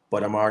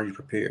 but I'm already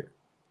prepared,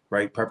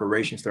 right?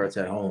 Preparation starts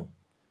at home.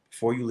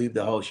 Before you leave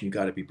the house, you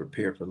got to be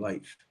prepared for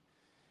life,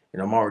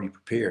 and I'm already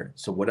prepared.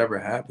 So whatever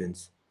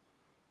happens,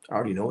 I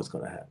already know what's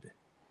going to happen.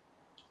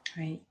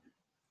 right,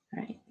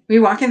 right. We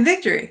walk in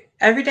victory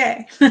every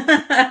day.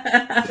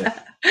 Yeah,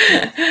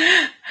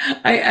 yeah.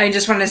 I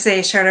just want to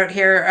say shout out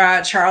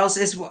here. Charles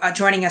is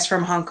joining us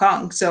from Hong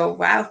Kong. So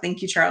wow,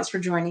 thank you, Charles, for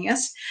joining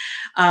us.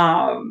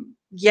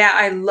 Yeah,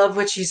 I love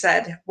what you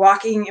said.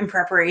 Walking in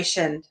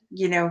preparation.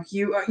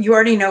 You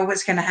already know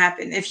what's going to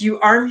happen if you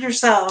arm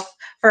yourself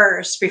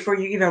first before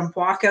you even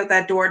walk out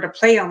that door to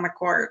play on the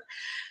court.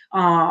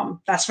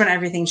 That's when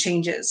everything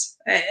changes.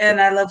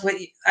 And I love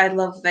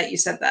that you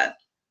said that.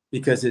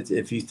 Because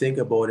if you think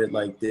about it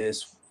like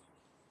this,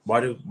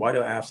 why do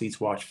athletes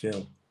watch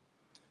film?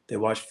 They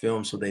watch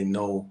film so they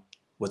know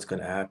what's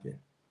going to happen.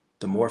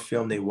 The more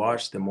film they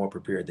watch, the more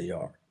prepared they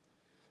are.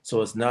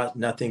 So it's not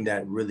nothing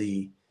that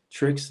really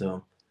tricks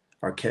them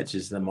or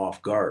catches them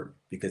off guard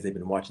because they've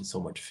been watching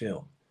so much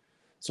film.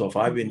 So if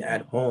I've been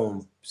at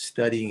home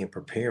studying and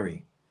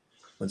preparing,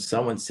 when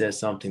someone says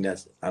something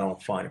that's I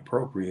don't find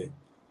appropriate,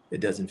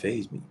 it doesn't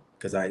faze me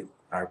because I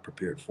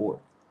prepared for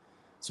it.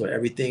 So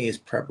everything is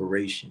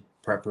preparation,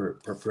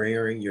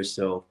 preparing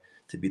yourself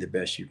to be the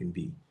best you can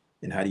be.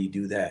 And how do you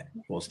do that?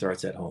 Well, it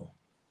starts at home.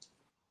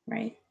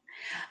 Right.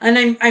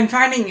 And I'm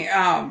finding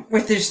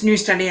with this new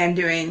study I'm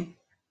doing,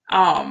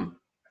 um,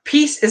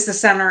 peace is the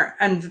center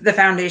and the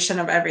foundation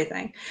of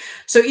everything.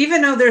 So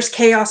even though there's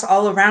chaos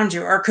all around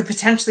you, or could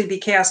potentially be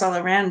chaos all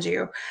around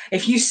you,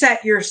 if you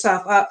set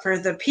yourself up for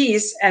the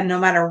peace, and no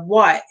matter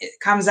what it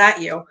comes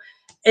at you,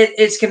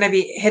 it's going to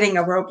be hitting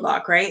a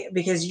roadblock, right?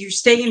 Because you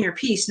stay in your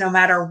peace no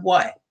matter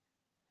what.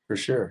 for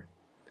sure.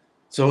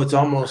 So it's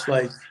almost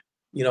like,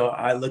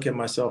 I look at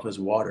myself as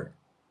water,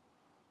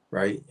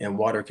 right? And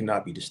water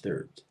cannot be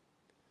disturbed,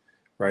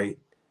 right?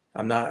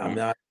 I'm not, I'm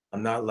Yeah. not,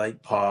 I'm not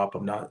like pop.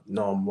 I'm not,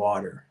 no, I'm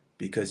water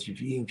because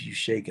even if you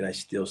shake it, I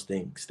still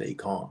stay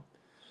calm.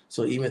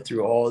 So even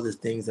through all the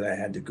things that I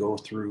had to go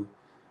through,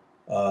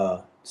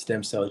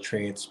 stem cell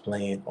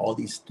transplant, all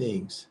these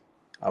things,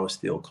 I was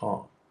still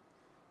calm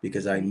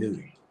because I Right.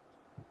 knew.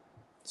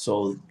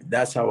 So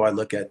that's how I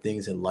look at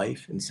things in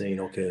life and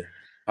saying, okay,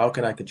 how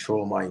can I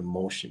control my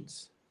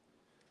emotions?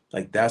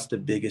 Like that's the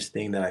biggest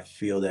thing that I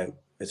feel that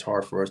it's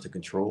hard for us to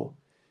control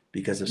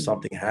because if Mhm.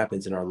 something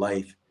happens in our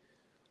life,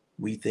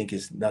 we think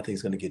it's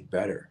nothing's going to get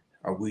better.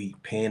 Are we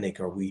panic?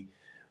 Are we,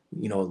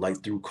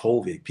 like through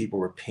COVID, people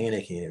were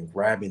panicking and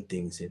grabbing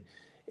things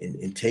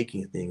and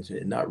taking things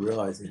and not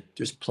realizing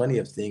there's plenty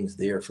of things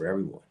there for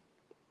everyone.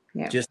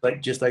 Yeah. Just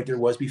like there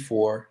was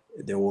before,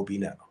 there will be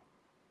now.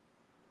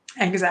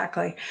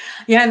 Exactly.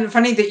 Yeah, and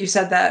funny that you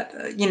said that.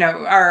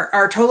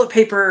 Our toilet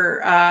paper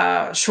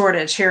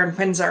shortage here in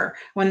Windsor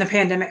when the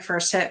pandemic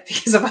first hit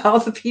because of all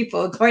the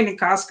people going to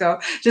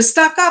Costco just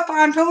stock up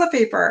on toilet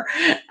paper,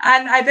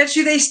 and I bet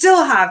you they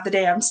still have the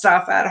damn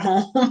stuff at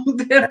home.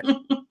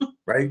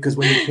 Right? Because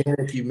when you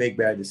panic, you make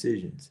bad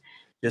decisions.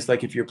 Just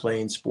like if you're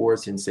playing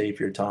sports and say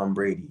if you're Tom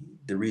Brady,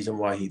 the reason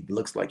why he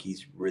looks like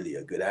he's really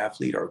a good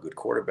athlete or a good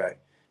quarterback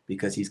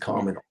because he's Yeah.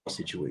 calm in all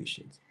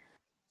situations.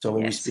 So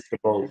when we speak Yes.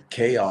 about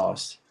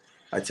chaos,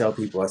 I tell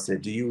people, I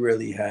said, do you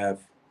really have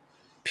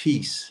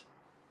peace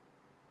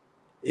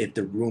if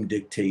the room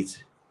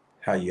dictates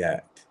how you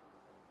act?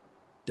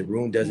 The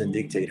room doesn't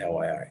dictate how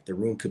I act. The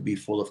room could be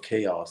full of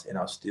chaos and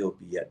I'll still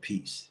be at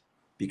peace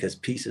because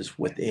peace is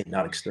within,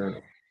 not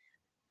external.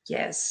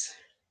 Yes.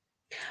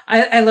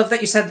 I love that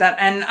you said that,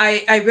 and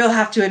I will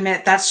have to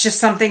admit that's just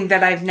something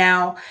that I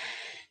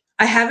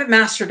haven't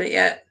mastered it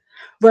yet,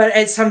 but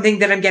it's something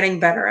that I'm getting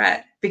better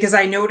at because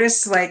I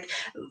notice, like,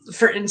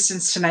 for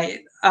instance,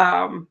 tonight,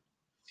 my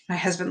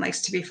husband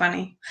likes to be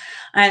funny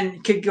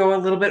and could go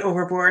a little bit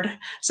overboard.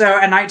 So,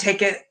 and I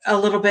take it a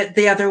little bit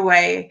the other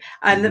way.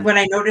 And Mhm. when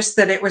I noticed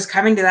that it was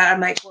coming to that,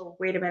 I'm like, well,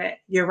 wait a minute.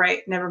 You're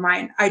right. Never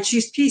mind. I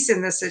choose peace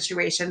in this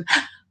situation.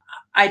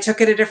 I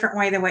took it a different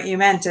way than what you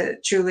meant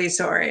it. Truly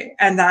sorry.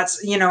 And that's,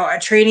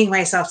 training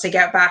myself to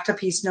get back to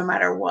peace no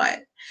matter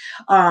what.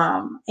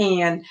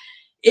 And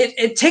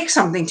it takes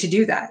something to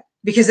do that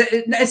because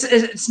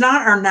it's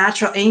not our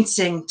natural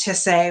instinct to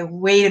say,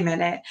 wait a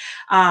minute,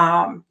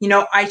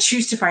 I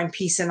choose to find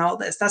peace in all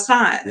this. That's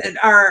not Yeah,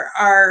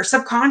 our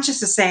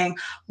subconscious is saying,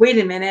 wait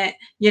a minute,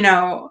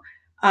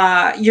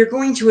 you're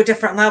going to a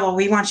different level.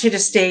 We want you to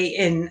stay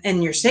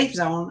in your safe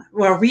zone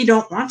where we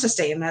don't want to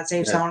stay in that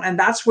safe yeah, zone. And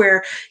that's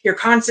where you're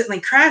constantly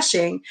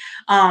crashing.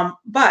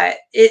 But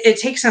it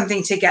takes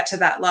something to get to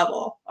that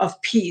level of for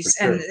peace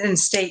sure. and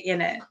stay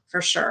in it for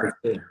For sure.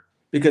 sure.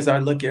 Because I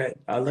look at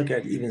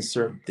even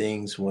certain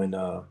things when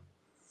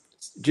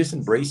just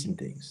embracing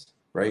things,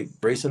 right?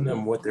 Embracing Yeah.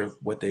 them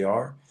what they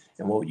are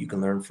and what you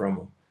can learn from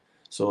them.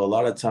 So a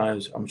lot of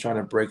times I'm trying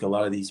to break a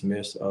lot of these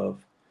myths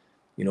of,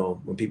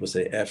 when people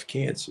say F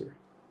cancer,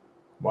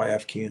 why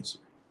F cancer?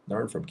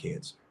 Learn from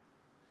cancer,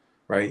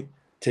 right?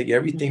 Take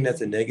everything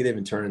that's a negative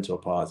and turn it into a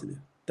positive.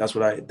 That's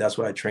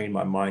what I train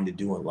my mind to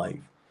do in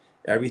life.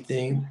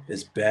 Everything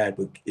is bad,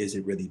 but is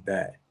it really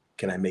bad?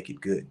 Can I make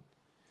it good?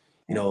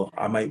 Yeah.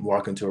 I might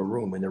walk into a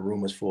room and the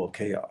room is full of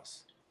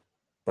chaos,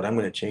 but I'm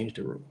going to change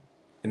the room.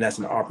 And that's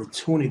an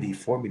opportunity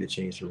for me to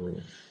change the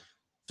room.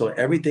 So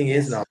everything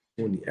is an Yes.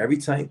 opportunity. Every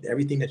time,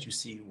 everything that you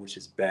see, which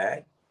is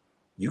bad,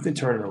 you can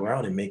Yeah. turn it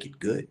around and make it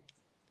good.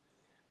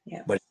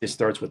 Yeah. But it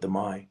starts with the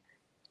mind.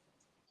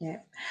 Yeah.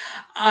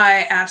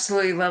 I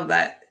absolutely love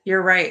that.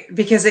 You're right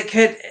because it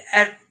could,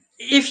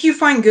 if you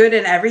find good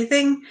in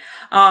everything,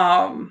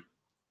 um,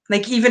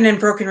 like even in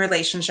broken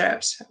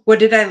relationships, what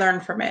did I learn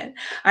from it?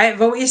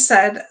 I've always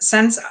said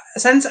since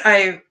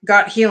I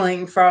got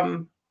healing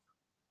from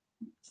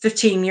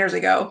 15 years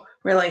ago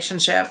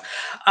relationship,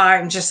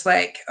 I'm just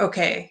like,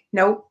 okay,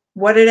 nope.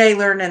 What did I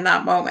learn in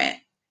that moment?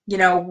 You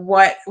know,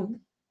 what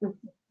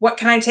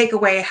can I take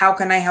away? How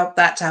can I help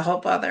that to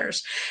help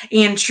others?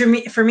 And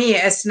for me,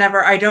 it's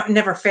never, I don't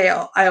never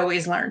fail. I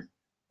always learn.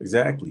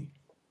 Exactly.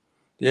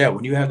 Yeah.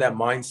 When you have that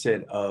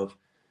mindset of,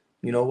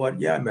 you know what?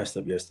 Yeah, I messed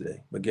up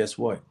yesterday, but guess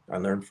what? I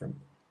learned from it.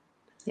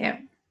 Yeah.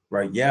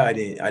 Right? Yeah, I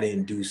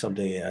didn't do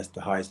something at the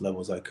highest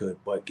level as I could,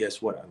 but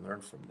guess what? I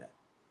learned from that.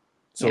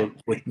 Yeah. So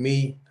with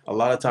me, a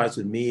lot of times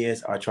with me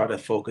is I try to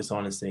focus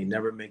on and say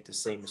never make the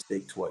same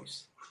mistake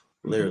twice.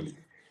 Mhm. Literally.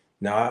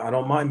 Now I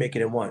don't mind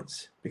making it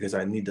once because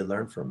I need to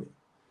learn from it.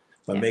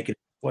 But Yeah. making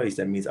it twice,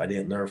 that means I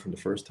didn't learn from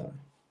the first time.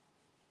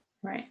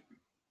 Right.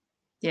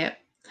 Yeah.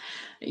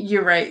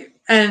 You're right.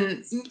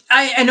 And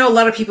I know a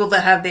lot of people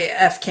that have the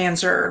F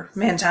cancer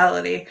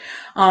mentality.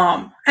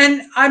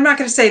 And I'm not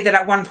going to say that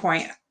at one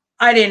point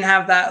I didn't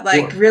have that,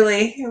 like, Sure.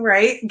 really,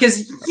 right?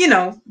 Because,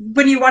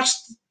 when you watch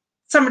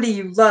somebody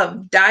you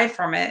love die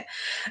from it,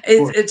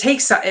 Sure. it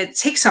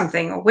takes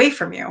something away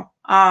from you.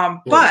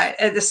 Of course. But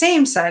at the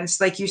same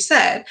sense, like you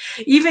said,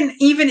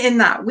 even in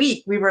that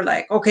week, we were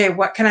like, okay,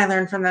 what can I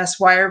learn from this?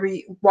 Why are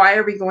we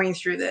going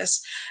through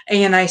this?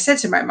 And I said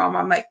to my mom,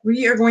 I'm like,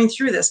 we are going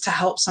through this to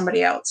help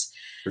somebody else.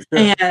 For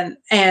sure.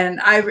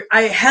 And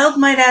I held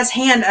my dad's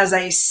hand as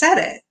I said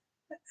it.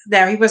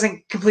 Now he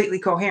wasn't completely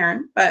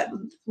coherent, but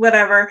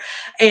whatever.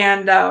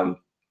 And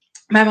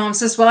my mom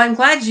says, "Well, I'm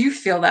glad you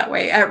feel that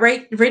way.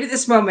 Right at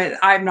this moment,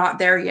 I'm not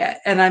there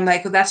yet." And I'm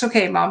like, "Well, that's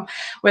okay, Mom.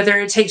 Whether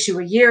it takes you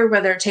a year,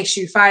 whether it takes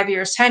you 5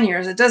 years, 10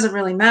 years, it doesn't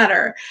really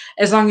matter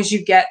as long as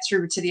you get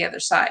through to the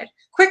other side.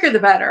 Quicker the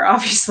better,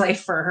 obviously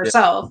for Yeah.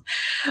 herself.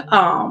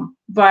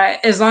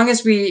 But as long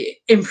as we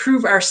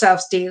improve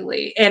ourselves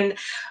daily, and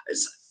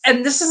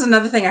this is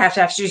another thing I have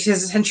to ask you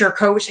because since you're a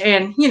coach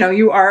and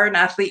you are an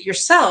athlete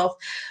yourself,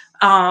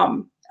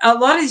 a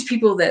lot of these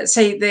people that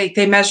say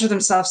they measure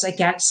themselves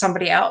against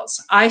somebody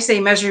else, I say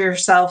measure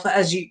yourself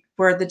as you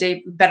were the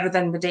day better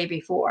than the day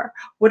before.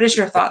 What is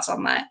your thoughts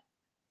on that?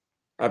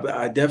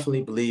 I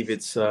definitely believe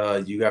it's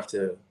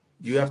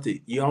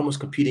you're almost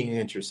competing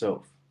against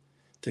yourself.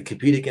 To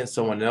compete against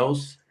someone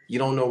else, you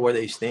don't know where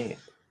they stand,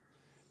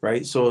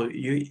 right? So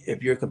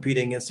if you're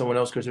competing against someone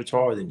else because they're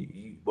taller than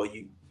you,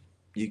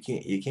 you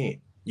can't.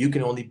 You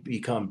can only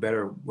become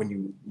better when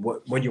you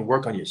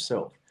work on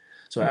yourself.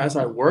 So as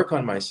I Mm-hmm. work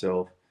on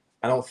myself,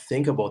 I don't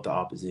think about the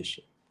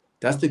opposition.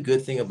 That's the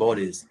good thing about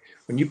it is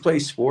when you play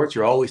sports,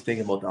 you're always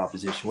thinking about the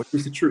opposition, which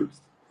is the truth.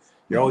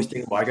 You're always Mm-hmm.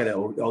 thinking, well, I gotta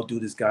outdo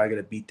this guy, I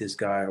gotta beat this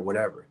guy or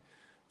whatever.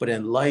 But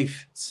in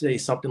life, say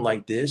something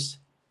like this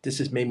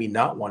has made me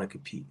not want to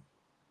compete.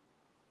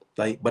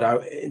 Like, but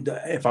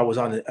if I was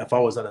on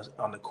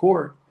the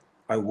court,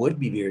 I would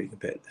be very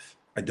competitive.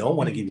 I don't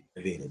want to Mm-hmm. give you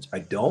an advantage. I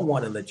don't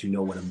want to let you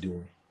know what I'm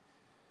doing,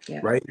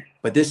 Yeah. right?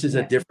 But Yeah. this is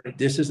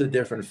a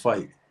different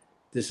fight.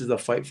 This is a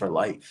fight for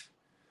life.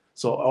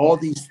 So all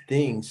Yes. these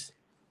things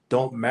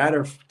don't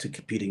matter to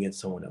compete against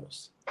someone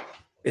else.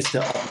 It's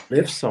to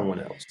uplift someone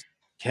else.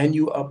 Can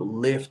you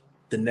uplift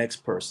the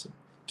next person?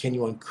 Can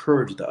you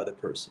encourage the other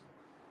person?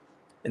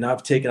 And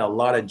I've taken a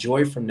lot of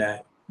joy from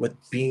that with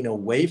being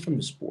away from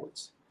the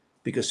sports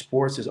because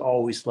sports is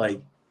always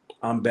like,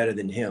 I'm better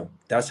than him.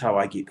 That's how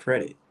I get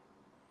credit,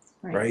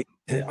 Right. right?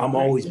 Right.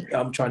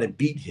 I'm trying to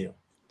beat him.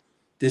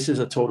 This is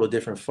a total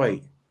different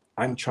fight.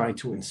 I'm trying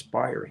to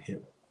inspire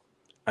him.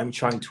 I'm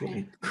trying to Right.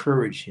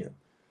 encourage him.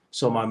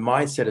 So my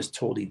mindset is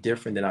totally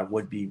different than I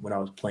would be when I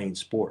was playing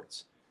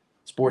sports.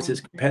 Sports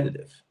is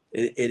competitive.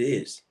 It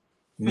is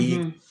me,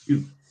 Mm-hmm.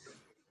 you.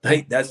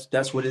 Like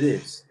that's what it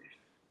is.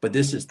 But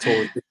it's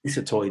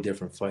a totally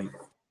different fight.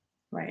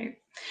 Right.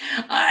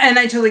 And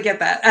I totally get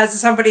that. As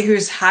somebody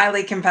who's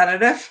highly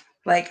competitive,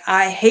 like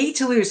I hate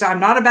to lose. I'm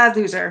not a bad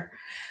loser.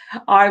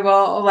 I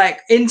will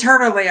like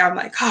internally, I'm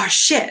like, oh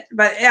shit.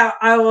 But yeah,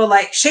 I will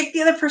like shake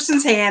the other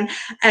person's hand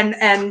and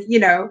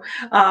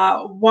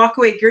walk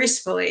away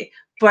gracefully.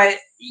 But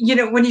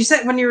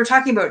when you were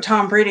talking about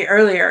Tom Brady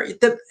earlier,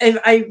 if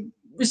I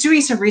was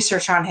doing some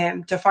research on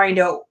him to find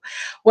out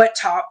what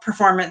top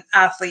performance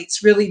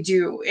athletes really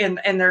do in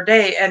their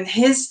day. And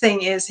his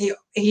thing is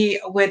he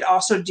would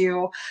also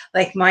do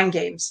like mind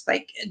games,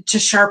 like to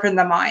sharpen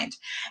the mind.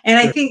 And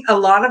I Sure, think a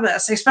lot of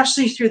us,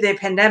 especially through the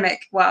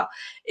pandemic, well,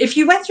 if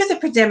you went through the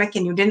pandemic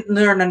and you didn't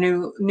learn a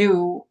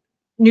new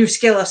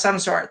skill of some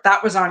sort,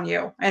 that was on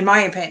you, in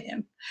my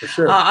opinion. for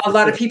sure, A for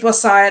lot of sure, people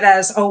saw it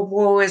as, oh,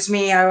 woe is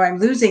me, oh, I'm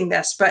losing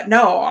this. But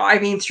no, I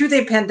mean, through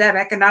the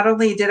pandemic, and not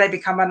only did I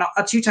become a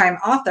two-time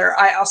author,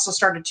 I also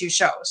started two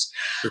shows.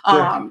 for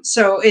sure,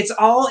 So it's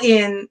all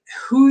in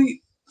who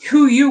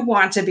you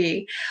want to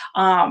be,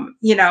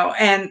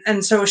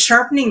 and so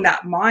sharpening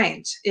that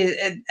mind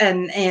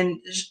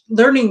and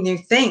learning new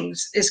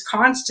things is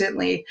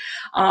constantly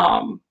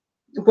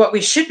what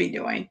we should be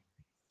doing,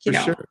 you for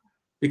know. sure.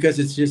 Because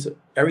it's just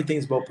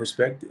everything's about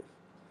perspective.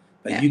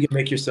 Like Yeah, you can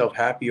make yourself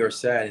happy or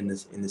sad in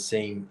the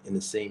same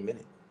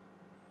minute,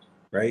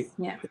 right?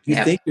 yeah, If you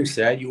yep, think you're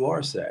sad, you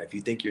are sad. If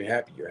you think you're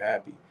happy, you're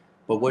happy.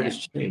 But what has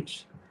yep,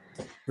 changed?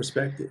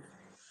 Perspective.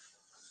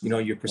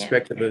 Your yep,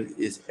 perspective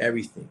is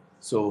everything.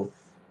 So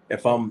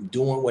if I'm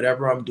doing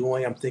whatever I'm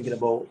doing, I'm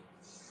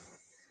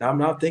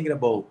not thinking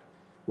about,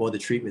 well, the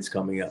treatment's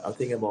coming up. I'm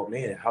thinking about,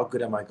 man, how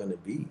good am I going to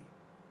be?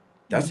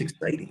 That's mm-hmm.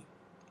 exciting,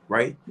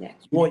 right? Yeah,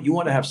 You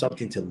want to have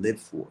something to live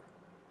for,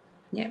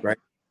 yep, right?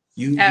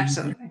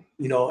 absolutely.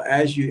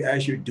 As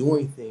you're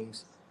doing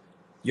things,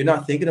 you're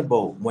not thinking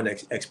about when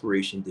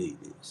expiration date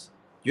is.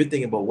 You're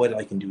thinking about what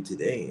I can do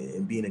today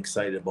and being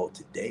excited about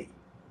today.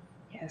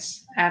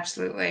 Yes,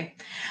 absolutely.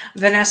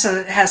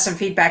 Vanessa has some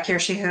feedback here.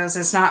 She says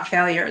it's not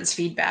failure, it's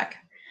feedback.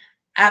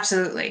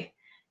 Absolutely.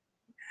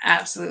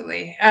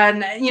 Absolutely.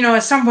 And,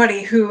 as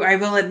somebody who I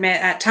will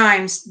admit at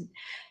times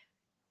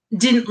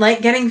didn't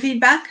like getting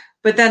feedback,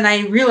 but then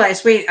I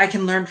realized, wait, I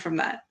can learn from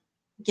that,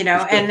 For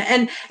sure,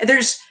 and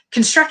there's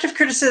constructive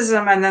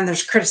criticism and then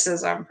there's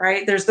criticism,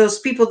 right? There's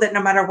those people that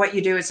no matter what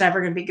you do, it's never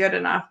going to be good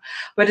enough.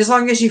 But as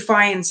long as you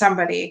find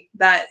somebody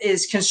that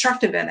is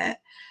constructive in it,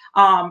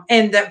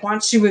 and that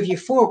wants to move you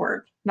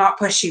forward, not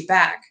push you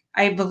back,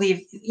 I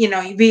believe,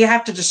 we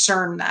have to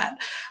discern that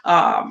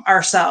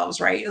ourselves,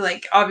 right?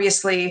 Like,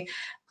 obviously,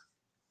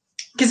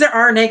 because there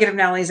are negative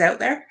Nellies out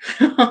there.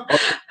 Oh,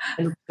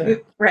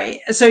 100%. Right.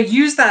 So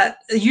use that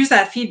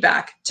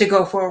feedback to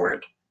go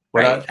forward,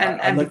 But right?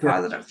 And be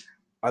positive.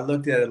 I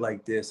looked at it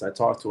like this. I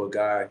talked to a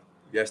guy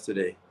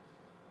yesterday,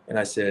 and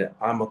I said,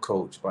 I'm a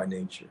coach by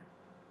nature.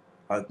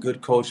 A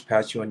good coach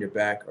pats you on your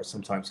back or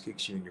sometimes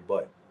kicks you in your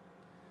butt.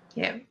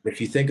 Yeah.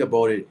 If you think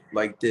about it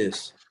like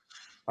this,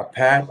 a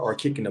pat or a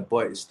kick in the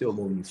butt is still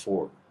moving you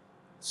forward.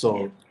 Yeah.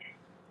 So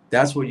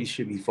that's what you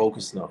should be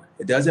focusing on.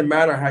 It doesn't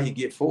matter how you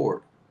get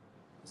forward,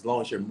 as long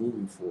as you're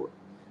moving forward.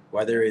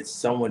 Whether it's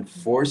someone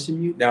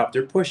forcing you, now if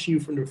they're pushing you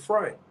from the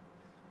front,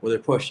 well, they're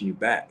pushing you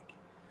back.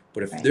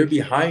 But if Right. they're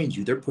behind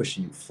you, they're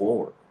pushing you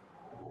forward.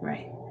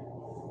 Right.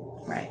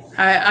 Right.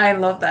 I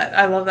love that.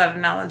 I love that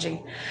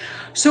analogy.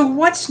 So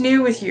what's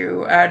new with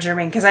you,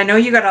 Jermaine? Because I know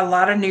you got a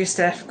lot of new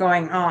stuff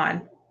going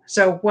on.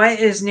 So what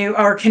is new,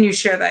 or can you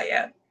share that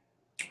yet?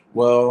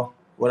 Well,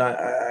 what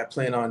I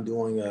plan on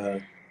doing,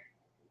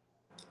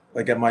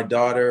 like at my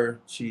daughter,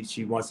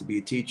 she wants to be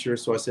a teacher,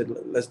 so I said,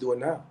 let's do it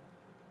now.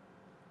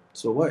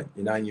 So what?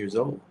 You're 9 years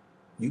old.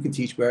 You can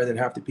teach better than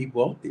half the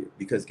people out there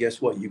because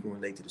guess what? You can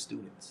relate to the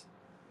students.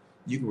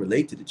 You can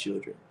relate to the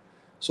children.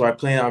 So I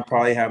plan on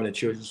probably having a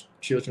children's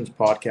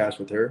podcast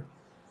with her.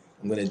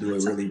 I'm gonna do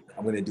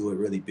it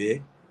really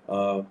big.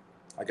 Uh,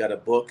 I got a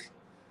book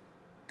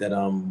that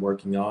I'm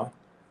working on,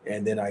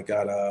 and then I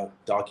got a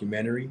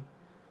documentary,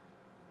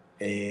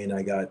 and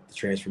I got the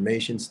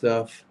transformation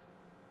stuff,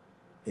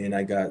 and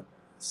I got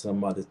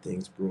some other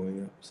things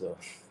brewing up. So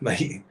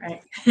like,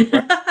 Right.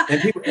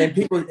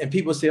 right? And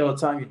people say all the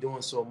time, you're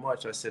doing so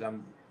much. I said,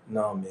 I'm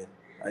no man.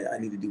 I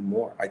need to do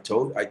more. I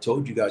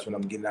told you guys when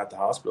I'm getting out the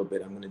hospital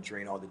bed, I'm going to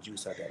drain all the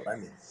juice out of that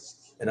lemon,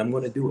 and I'm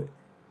going to do it.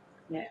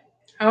 Yeah.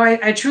 Oh,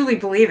 I truly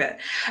believe it.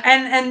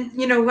 And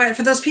you know what?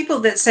 For those people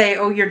that say,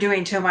 "Oh, you're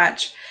doing too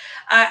much,"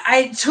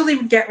 I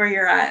totally get where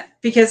you're at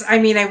because I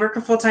mean, I work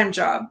a full time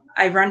job.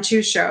 I run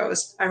two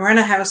shows. I run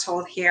a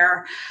household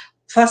here.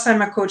 Plus,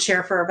 I'm a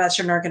co-chair for a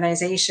veteran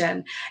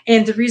organization.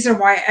 And the reason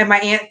why, and my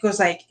aunt goes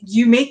like,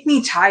 "You make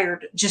me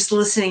tired just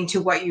listening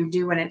to what you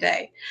do in a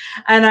day,"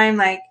 and I'm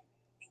like,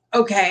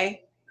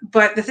 okay.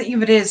 But the thing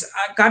of it is,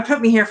 God put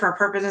me here for a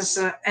purpose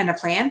and a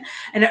plan,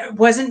 and it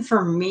wasn't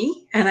for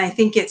me. And I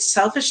think it's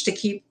selfish to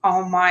keep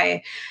all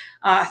my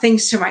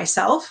things to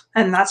myself,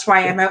 and that's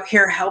why I'm out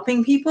here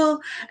helping people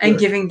and Good.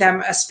 giving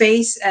them a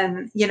space,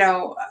 and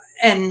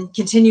and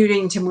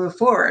continuing to move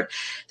forward.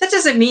 That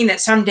doesn't mean that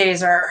some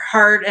days are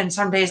hard, and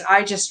some days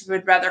I just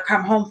would rather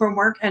come home from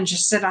work and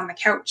just sit on the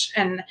couch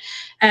and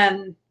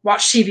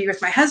watch TV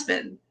with my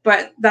husband.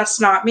 But that's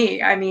not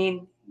me. I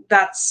mean,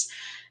 that's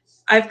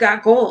I've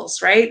got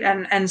goals, right?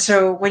 And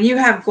so when you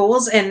have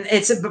goals and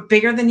it's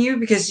bigger than you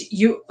because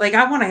you like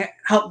I want to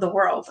help the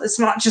world. It's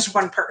not just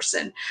one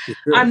person.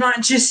 For I'm sure.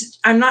 not just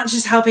I'm not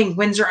just helping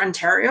Windsor,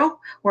 Ontario,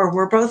 where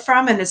we're both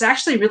from, and it's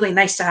actually really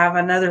nice to have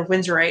another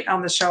Windsorite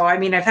on the show. I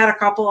mean, I've had a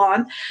couple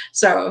on,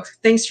 so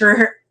thanks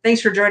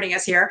for joining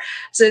us here.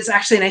 So it's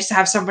actually nice to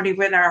have somebody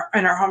in our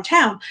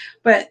hometown.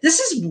 But this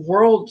is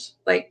world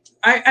like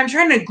I'm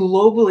trying to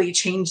globally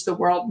change the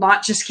world,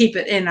 not just keep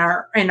it in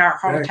our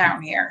Exactly.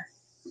 hometown here.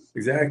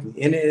 Exactly.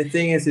 And the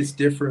thing is, it's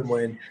different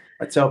when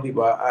I tell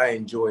people I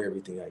enjoy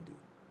everything I do.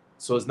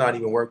 So it's not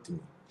even work to me,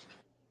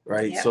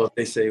 right? Yep. So if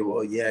they say,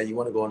 well, yeah, you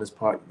want to go on this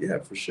pod, yeah,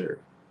 for sure.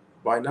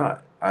 Why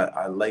not?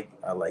 I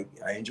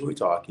enjoy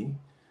talking.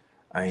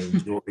 I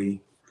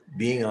enjoy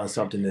being on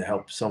something to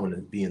help someone to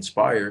be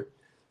inspired.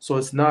 So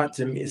it's not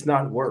to me, it's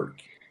not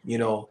work.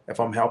 If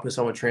I'm helping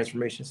someone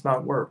transformation, it's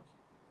not work.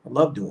 I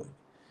love doing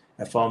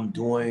it. If I'm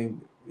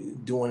doing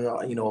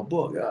a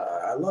book,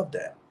 I love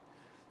that.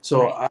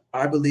 So Right.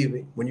 I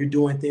believe when you're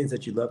doing things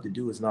that you love to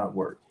do, it's not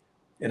work.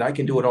 And I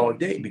can do it all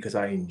day because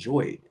I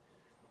enjoy it.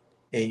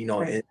 And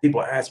Right. and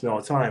people ask me all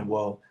the time,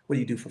 well, what do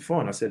you do for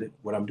fun? I said,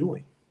 what I'm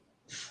doing.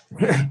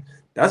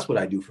 That's what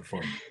I do for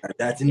fun.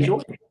 That's Yeah.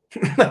 enjoyment.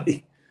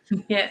 Like,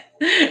 Yeah.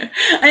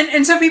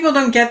 And some people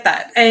don't get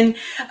that. And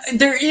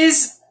there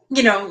is,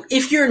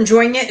 if you're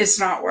enjoying it, it's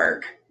not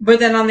work. But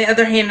then on the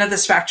other hand of the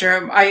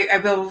spectrum, I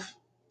will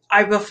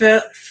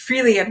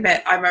freely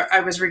admit I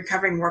was a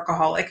recovering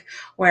workaholic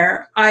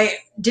where I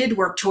did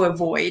work to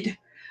avoid.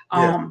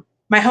 yeah,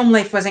 My home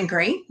life wasn't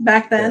great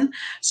back yeah, then,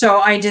 so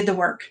I did the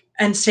work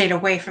and stayed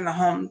away from the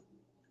home,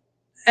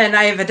 and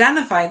I have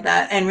identified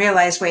that and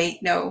realized,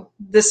 wait, no,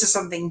 this is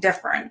something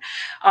different.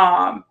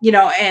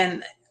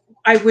 And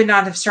I would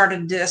not have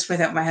started this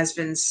without my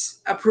husband's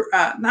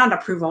not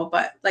approval,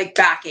 but like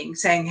backing,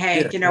 saying,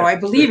 "Hey, yeah, I for sure,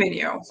 believe in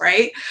you."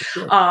 Right? for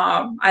sure.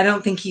 I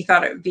don't think he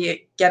thought it would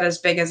get as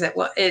big as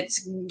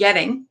it's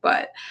getting,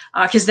 but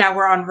because now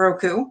we're on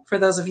Roku. For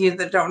those of you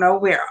that don't know,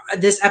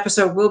 this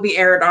episode will be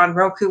aired on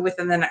Roku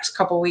within the next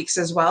couple weeks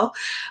as well.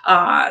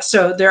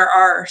 So there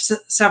are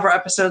several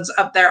episodes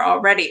up there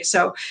already.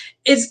 So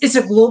it's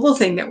a global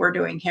thing that we're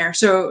doing here.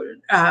 So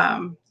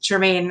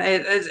Jermaine,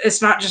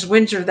 it's not just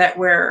winter that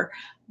we're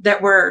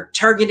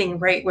targeting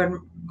right when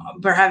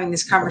we're having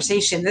this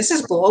conversation. This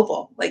is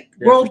global, like Yeah,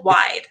 for sure,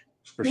 worldwide.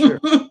 for sure.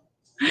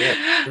 Yeah,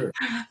 for sure.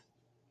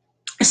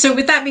 So,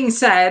 with that being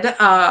said,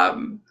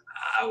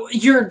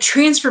 your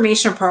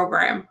transformation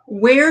program,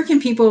 where can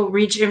people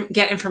reach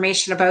get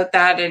information about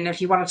that? And if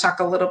you want to talk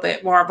a little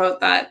bit more about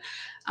that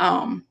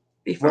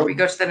before we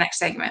Well, go to the next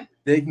segment.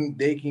 they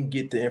can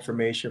get the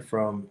information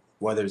from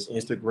whether it's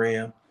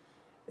Instagram,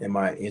 and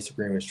my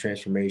Instagram is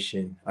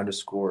transformation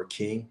underscore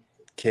king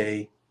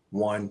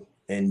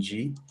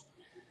K1NG,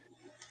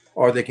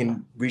 or they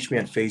can reach me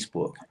on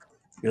Facebook.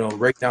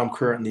 Right now I'm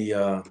currently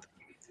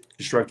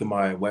constructing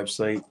my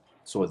website,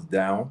 so it's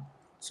down.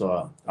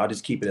 So I'll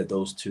just keep it at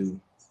those two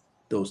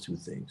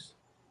things.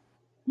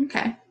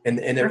 Okay, And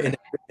perfect.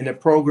 the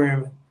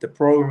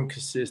program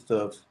consists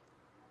of,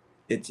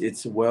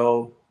 it's a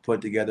well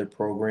put together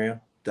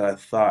program that I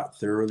thought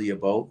thoroughly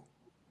about.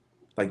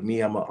 Like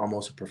me, I'm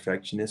almost a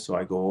perfectionist, so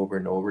I go over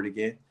and over it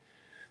again.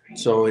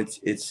 So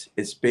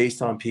it's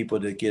based on people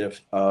to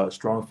get a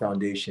strong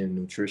foundation in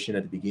nutrition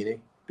at the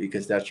beginning,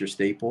 because that's your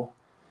staple.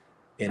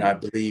 And I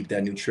Right. believe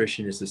that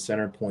nutrition is the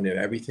center point of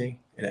everything,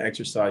 and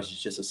exercise is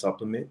just a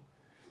supplement.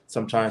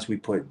 Sometimes we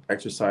put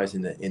exercise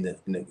in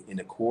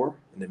the core,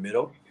 in the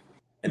middle,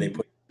 and they Mhm.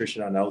 put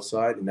nutrition on the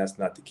outside, and that's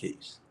not the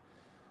case.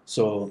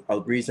 So a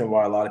reason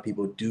why a lot of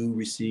people do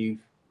receive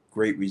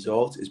great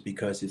results is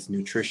because it's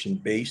nutrition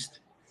based.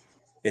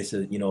 It's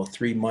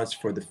 3 months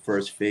for the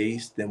first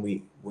phase. Then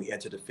we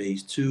enter the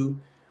phase two,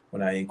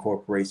 when I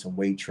incorporate some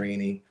weight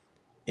training,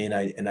 and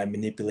I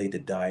manipulate the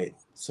diet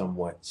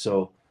somewhat.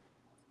 So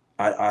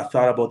I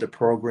thought about the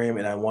program,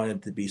 and I wanted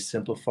it to be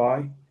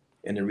simplified.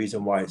 And the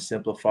reason why it's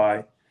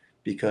simplified,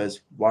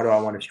 because why do I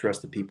want to stress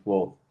the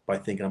people by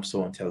thinking I'm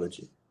so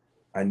intelligent?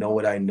 I know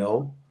what I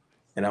know,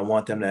 and I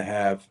want them to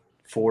have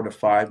 4 to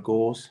 5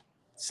 goals,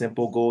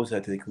 simple goals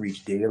that they can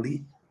reach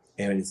daily,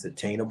 and it's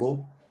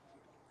attainable.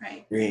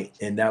 Right.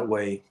 And that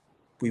way,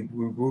 we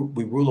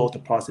rule out the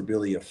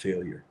possibility of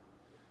failure.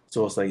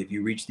 So it's like, if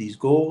you reach these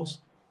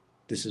goals,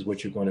 this is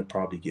what you're going to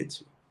probably get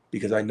to,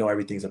 because I know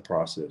everything's a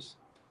process.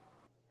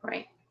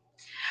 Right.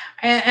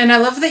 And I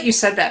love that you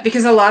said that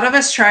because a lot of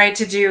us try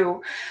to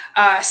do,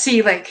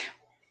 see like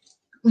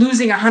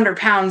losing 100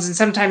 pounds, and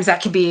sometimes that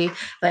can be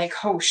like,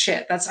 oh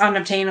shit, that's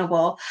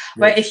unobtainable.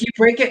 But Yes, if you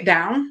break it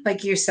down,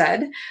 like you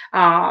said,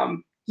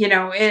 and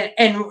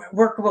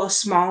workable,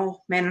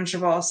 small,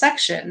 manageable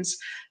sections,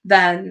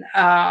 then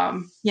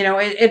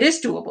it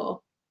is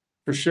doable.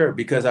 for sure.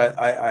 Because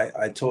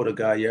I told a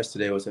guy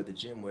yesterday I was at the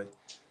gym with,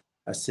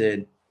 I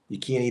said, you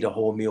can't eat a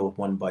whole meal with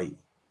one bite.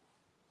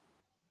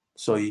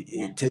 So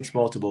Yeah. it takes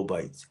multiple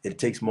bites. It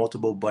takes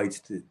multiple bites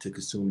to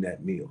consume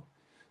that meal.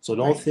 So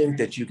don't Right. think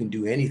that you can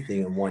do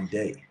anything in one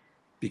day,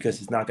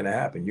 because it's not going to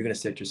happen. You're going to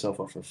set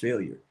yourself up for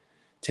failure.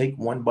 Take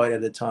one bite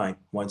at a time,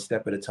 one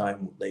step at a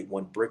time, like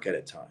one brick at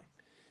a time.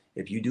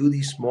 If you do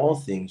these small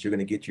things, you're going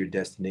to get to your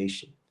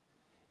destination.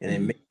 And it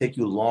Mhm. may take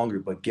you longer,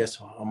 but guess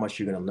how much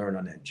you're going to learn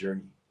on that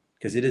journey?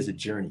 Because it is a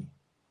journey.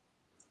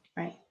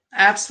 Right.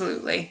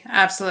 Absolutely.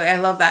 Absolutely. I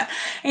love that.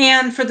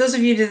 And for those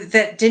of you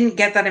that didn't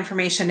get that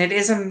information, it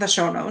is in the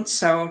show notes.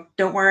 So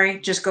don't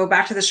worry. Just go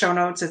back to the show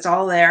notes. It's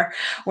all there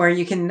where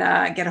you can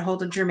get a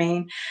hold of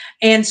Jermaine.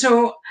 And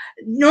so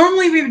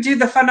normally we would do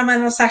the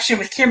fundamental section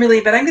with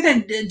Kimberly, but I'm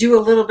going to do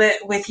a little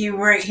bit with you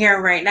right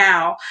here, right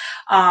now.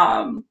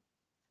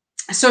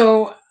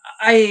 So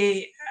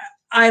I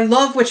I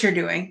love what you're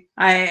doing.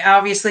 I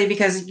obviously,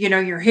 because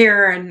you're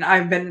here and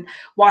I've been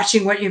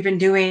watching what you've been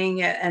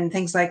doing and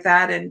things like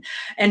that, and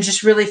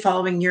just really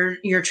following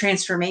your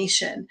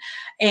transformation.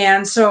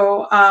 And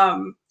so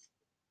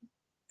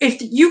if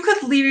you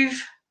could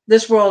leave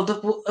this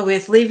world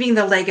with leaving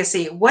the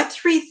legacy, what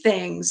three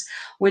things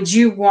would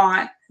you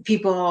want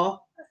people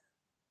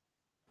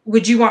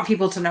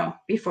to know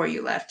before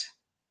you left?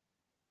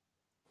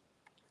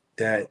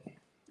 That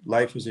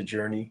life is a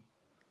journey,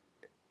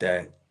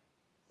 that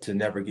to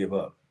never give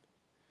up,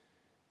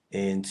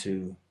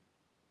 and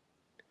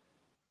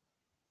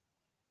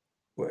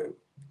well,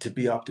 to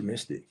be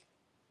optimistic.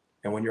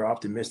 And when you're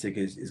optimistic,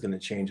 is going to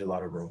change a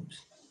lot of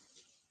rooms,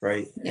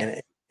 right? Yeah.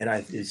 And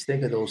I just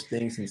think of those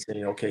things and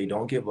saying, okay,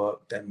 don't give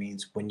up. That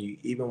means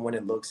even when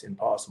it looks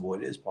impossible,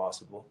 it is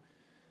possible.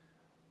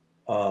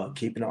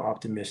 Keeping it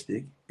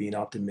optimistic, being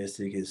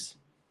optimistic is,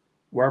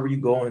 wherever you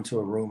go into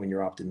a room and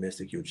you're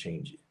optimistic, you'll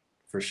change it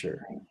for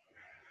sure,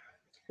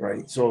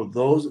 right? So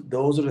those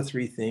are the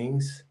three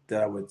things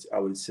that I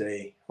would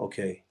say.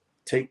 Okay,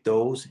 take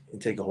those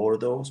and take a hold of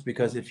those,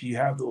 because if you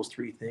have those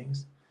three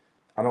things,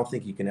 I don't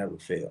think you can ever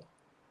fail.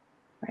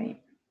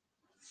 Right.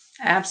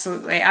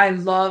 Absolutely. I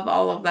love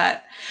all of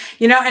that.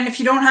 And if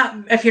you're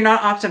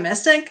not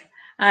optimistic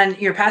and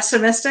you're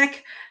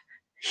pessimistic,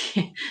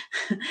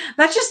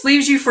 that just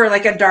leaves you for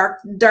like a dark,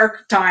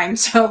 dark time.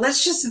 So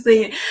let's just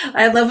think,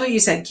 I love what you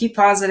said. Keep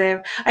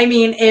positive. I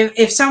mean,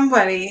 if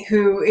somebody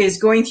who is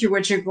going through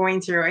what you're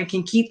going through and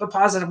can keep a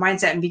positive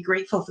mindset and be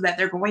grateful for that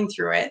they're going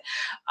through it,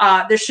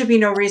 there should be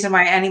no reason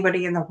why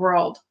anybody in the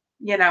world,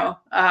 you know,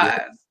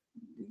 Yeah, uh,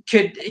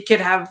 could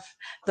have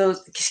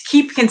those,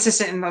 keep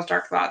consistent in those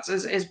dark thoughts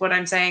is what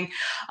I'm saying.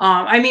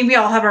 I mean, we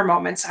all have our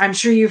moments. I'm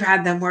sure you've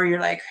had them where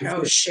you're like, For oh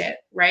sure. shit,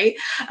 right?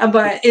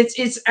 But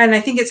it's and I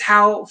think it's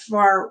how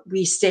far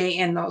we stay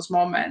in those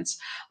moments.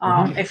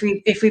 Mhm.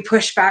 If we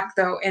push back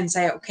though and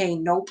say, okay,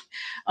 nope,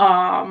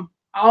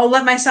 I'll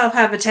let myself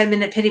have a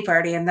 10-minute pity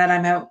party and then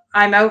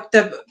I'm out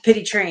the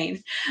pity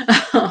train.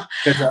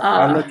 Because uh,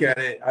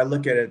 I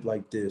look at it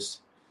like this.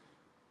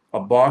 A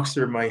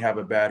boxer might have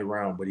a bad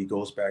round, but he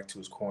goes back to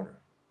his corner.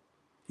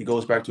 He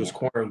goes back to his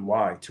yeah, corner.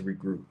 Why? To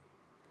regroup.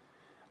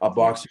 A yeah,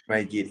 boxer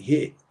might get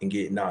hit and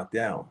get knocked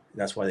down.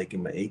 That's why they give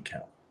him an 8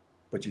 count.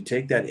 But you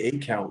take that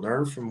 8 count,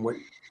 learn from what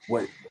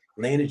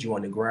landed you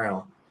on the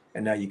ground,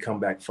 and now you come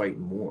back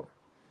fighting more.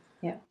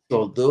 yeah.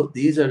 So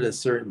these are the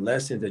certain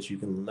lessons that you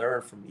can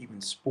learn from,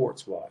 even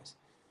sports wise.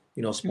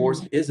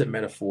 Sports Mhm. is a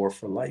metaphor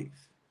for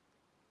life.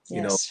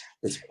 You know, Yes.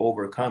 it's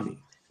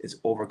overcoming. It's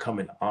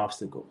overcoming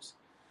obstacles.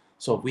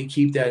 So if we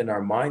keep that in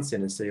our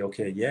mindset and say,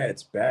 okay, yeah,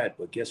 it's bad,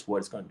 but guess what?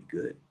 It's going to be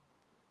good.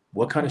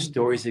 What kind of Mhm.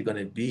 story is it going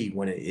to be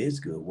when it is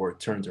good, where it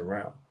turns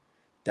around?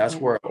 That's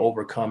Yeah, where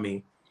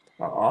overcoming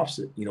our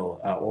opposite,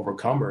 our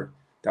overcomer,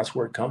 that's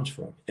where it comes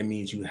from. It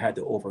means you had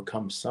to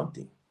overcome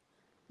something.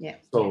 yeah.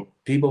 So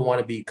people want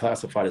to be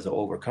classified as an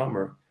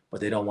overcomer,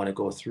 but they don't want to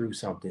go through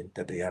something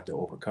that they have to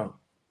overcome.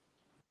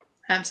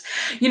 Abs-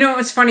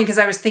 it's funny because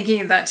I was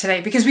thinking of that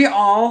today because we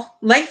all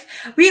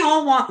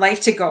want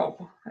life to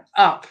go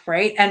up,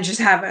 right? And just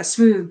have a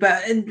smooth,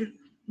 but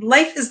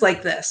life is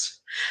like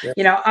this,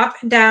 Yeah. up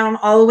and down,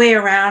 all the way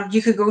around.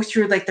 You could go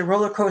through like the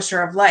roller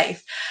coaster of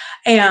life.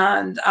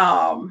 And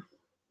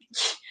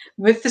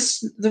with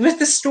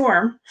the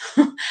storm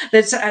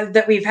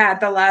that we've had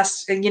the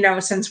last,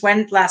 since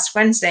last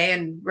Wednesday,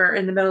 and we're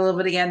in the middle of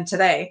it again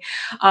today.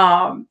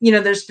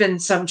 There's been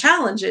some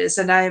challenges,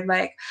 and I'm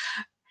like,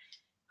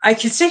 I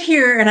can sit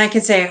here and I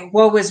can say,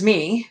 woe was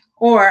me,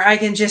 or I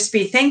can just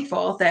be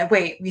thankful that,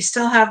 wait, we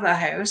still have the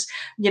house.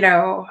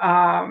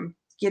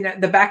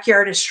 The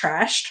backyard is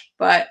trashed,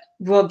 but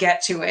we'll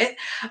get to it.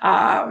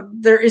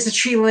 There is a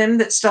tree limb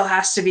that still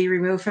has to be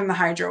removed from the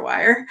hydro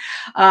wire.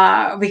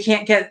 We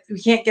can't get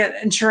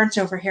insurance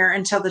over here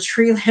until the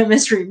tree limb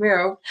is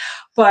removed.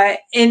 But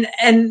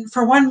and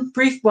for one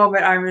brief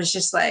moment, I was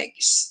just like,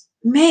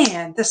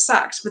 man, this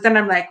sucks. But then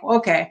I'm like,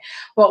 okay,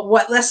 well,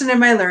 what lesson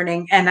am I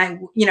learning? And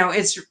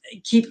it's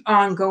keep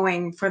on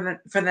going for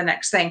the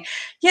next thing.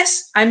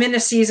 Yes, I'm in a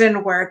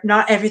season where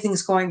not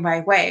everything's going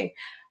my way,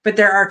 but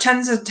there are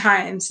tons of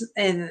times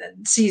in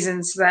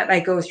seasons that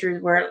I go through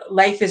where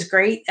life is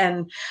great.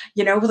 And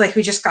like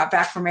we just got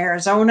back from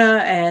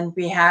Arizona, and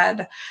we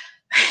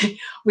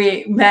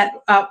met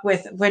up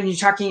with, when you're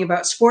talking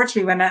about sports,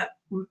 we met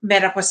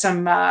up with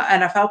some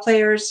NFL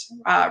players,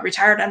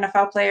 retired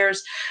NFL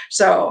players.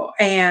 So,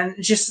 and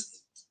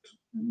just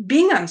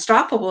being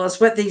unstoppable is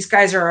what these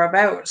guys are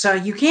about. So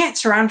you can't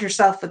surround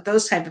yourself with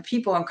those type of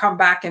people and come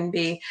back and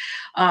be,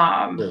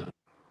 um,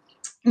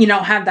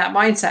 Sure. have that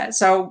mindset.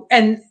 So,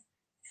 and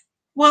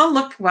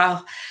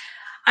well,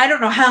 I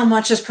don't know how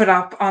much is put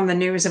up on the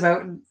news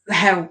about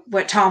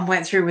what Tom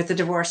went through with the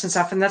divorce and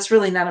stuff, and that's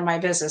really none of my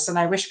business. And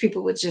I wish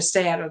people would just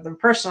stay out of their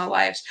personal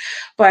lives.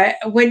 But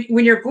when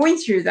you're going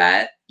through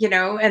that,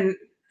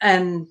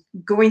 and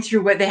going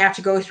through what they have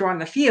to go through on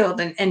the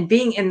field, and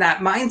being in that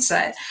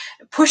mindset,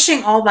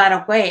 pushing all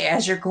that away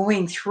as you're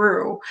going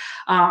through,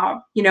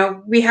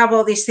 we have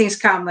all these things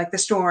come, like the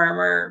storm,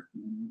 or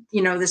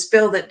this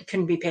bill that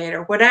can be paid,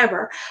 or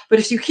whatever. But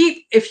if you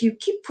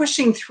keep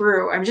pushing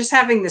through, I'm just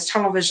having this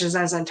tunnel vision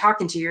as I'm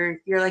talking to you.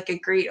 You're like a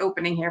great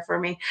opening here for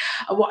me.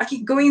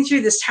 Walking, going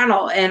through this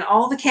tunnel, and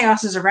all the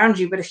chaos is around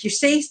you. But if you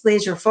stay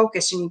laser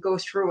focused and you go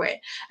through it,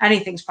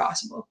 anything's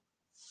possible.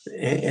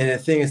 And the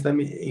thing is, let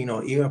me,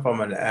 even if I'm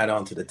going to add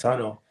on to the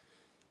tunnel,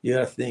 you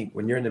got to think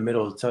when you're in the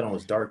middle of the tunnel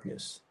is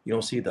darkness. You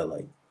don't see the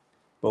light.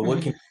 But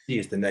what can Mm-hmm. you see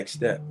is the next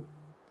step. And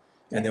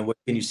Yeah, then what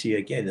can you see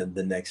again?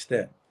 The next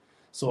step.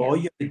 So yeah, all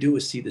you have to do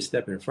is see the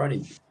step in front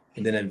of you.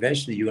 And then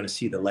eventually you're going to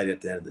see the light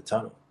at the end of the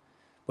tunnel.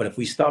 But if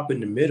we stop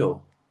in the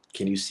middle,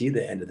 can you see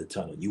the end of the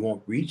tunnel? You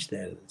won't reach the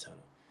end of the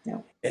tunnel.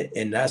 no,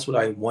 And that's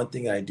one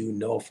thing I do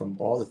know from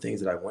all the things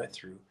that I went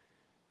through.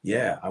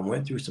 Yeah, I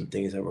went through some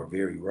things that were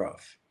very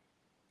rough,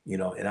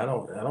 and I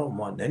don't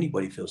want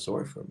anybody to feel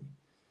sorry for me yeah,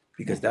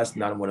 because that's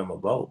not what I'm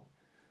about.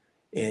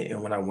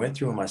 And when I went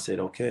through them, I said,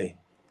 okay,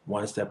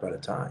 one step at a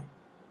time,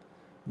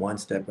 one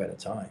step at a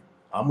time.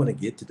 I'm gonna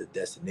get to the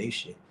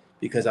destination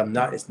because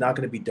it's not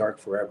gonna be dark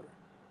forever.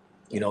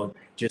 yeah,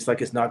 Just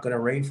like it's not gonna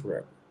rain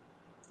forever.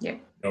 yeah,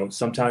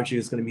 Sometimes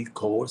it's gonna be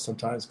cold,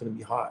 sometimes it's gonna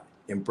be hot.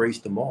 Embrace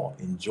them all,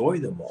 enjoy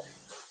them all,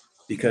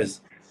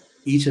 because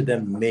each of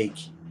them make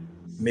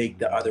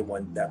the other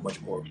one that much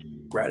more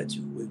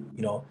gratitude with.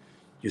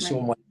 You're so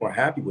right, much more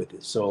happy with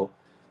it. So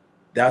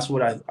that's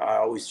what I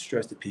always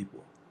stress to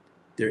people.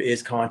 There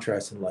is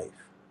contrast in life.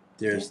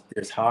 yeah.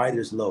 There's high,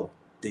 there's low.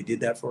 They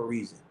did that for a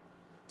reason.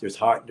 There's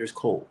hot, there's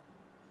cold,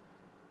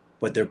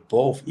 but they're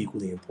both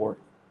equally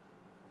important.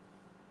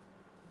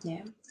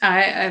 Yeah,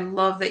 I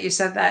love that you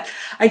said that.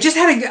 I just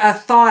had a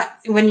thought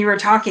when you were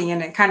talking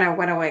and it kind of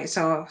went away.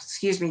 So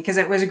excuse me, because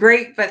it was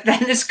great, but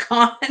then it's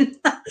gone. It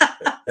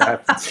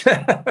happens.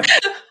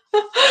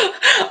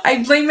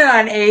 I blame it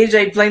on age.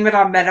 I blame it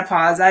on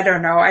menopause. I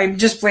don't know. I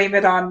just blame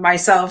it on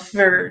myself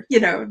for,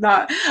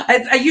 not.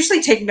 I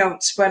usually take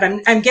notes, but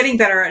I'm getting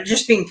better at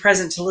just being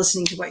present to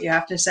listening to what you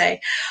have to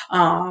say,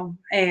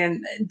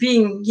 and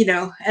being,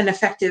 an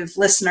effective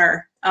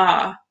listener,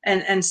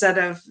 and instead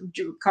of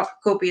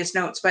copious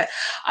notes. But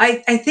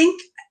I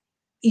think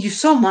you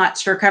so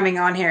much for coming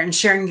on here and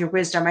sharing your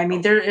wisdom. I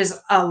mean, there is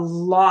a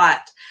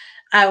lot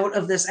out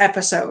of this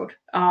episode,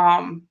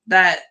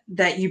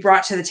 that you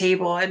brought to the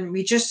table, and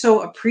we just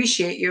so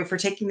appreciate you for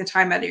taking the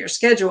time out of your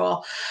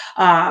schedule,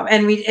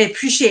 and we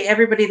appreciate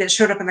everybody that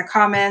showed up in the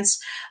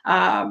comments.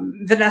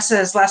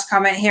 Vanessa's last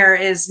comment here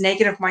is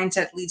negative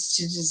mindset leads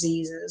to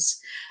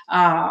diseases.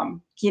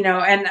 And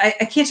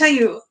I can't tell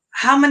you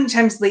how many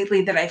times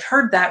lately that I've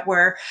heard that,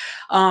 where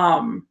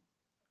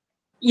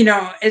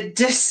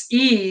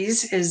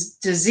dis-ease is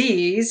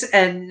disease,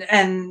 and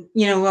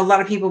a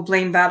lot of people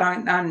blame that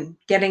on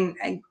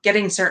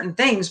getting certain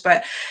things.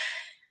 But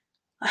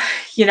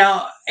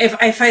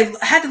if I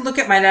had to look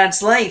at my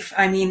dad's life,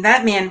 I mean,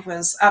 that man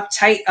was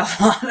uptight a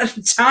lot of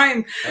the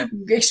time,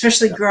 Yeah,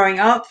 especially yeah, growing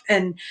up.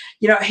 And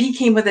he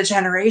came with a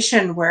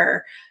generation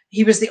where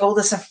he was the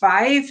oldest of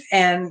five,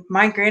 and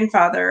my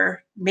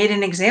grandfather made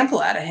an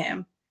example out of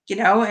him.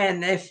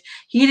 And if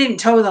he didn't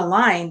toe the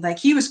line, like,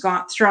 he was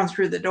gone, thrown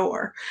through the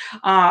door.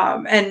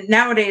 And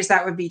nowadays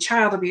that would be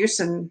child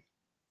abuse, and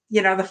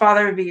the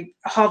father would be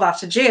hauled off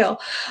to jail.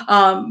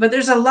 But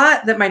there's a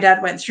lot that my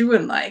dad went through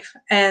in life,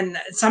 and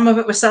a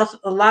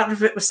lot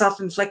of it was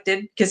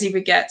self-inflicted, because he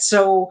would get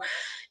so,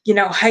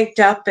 hyped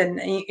up and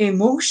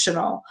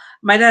emotional.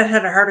 My dad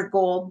had a heart of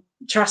gold.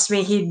 Trust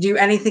me, he'd do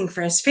anything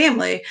for his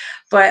family.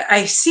 But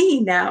I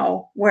see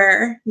now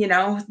where,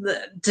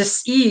 the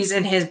disease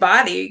in his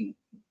body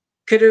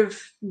could have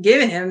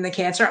given him the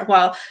cancer.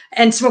 Well,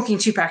 and smoking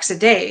 2 packs a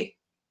day,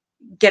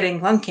 getting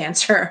lung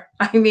cancer.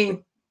 I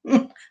mean,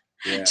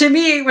 yeah. to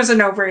me it was a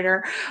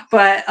no-brainer.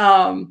 But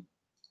I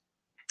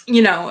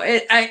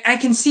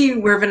can see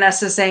where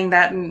Vanessa's saying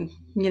that, and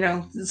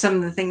some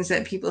of the things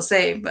that people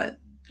say. But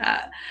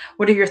uh,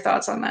 what are your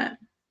thoughts on that?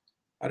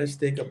 I just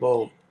think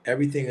about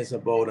everything is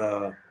about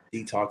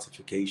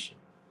detoxification.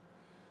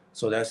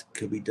 So that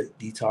could be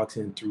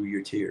detoxing through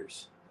your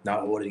tears,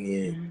 not holding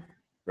in, Mhm.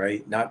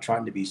 right? Not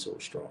trying to be so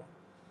strong.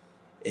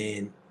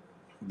 And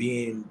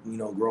being,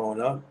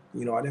 growing up, I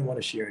didn't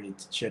want to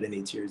shed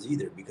any tears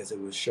either, because it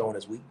was shown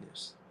as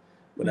weakness.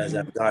 But as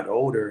I Mhm. got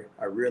older,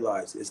 I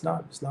realized it's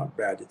not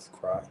bad to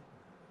cry,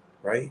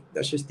 right?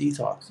 That's just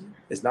detox.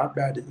 It's not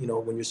bad to,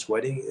 when you're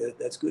sweating,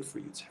 that's good for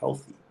you. It's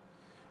healthy,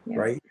 Yeah.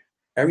 right?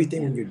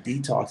 Everything, Yeah. when you're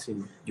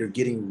detoxing, you're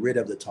getting rid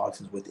of the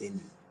toxins within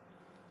you.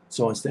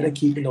 So instead Yeah. of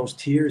keeping those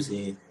tears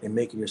in and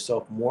making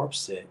yourself more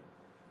upset,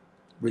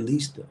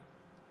 release them.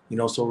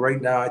 So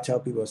right now I tell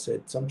people, I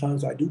said,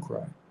 sometimes I do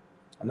cry.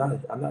 I'm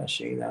not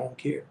ashamed. I don't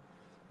care.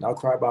 And I'll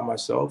cry by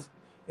myself,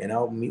 and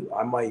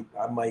I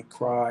might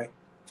cry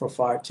for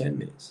 5, 10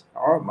 minutes,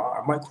 or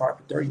I might cry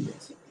for 30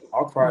 minutes.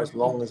 I'll cry as Mhm.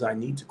 long as I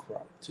need to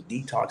cry to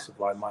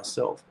detoxify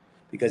myself.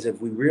 Because if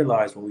we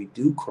realize when we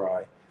do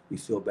cry, we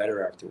feel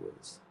better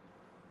afterwards,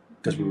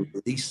 because we Mhm.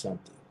 release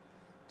something.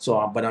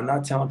 So, but I'm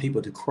not telling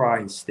people to cry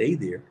and stay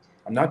there.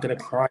 I'm not going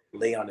to cry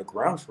and lay on the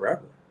ground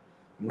forever.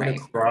 I'm going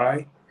to Right.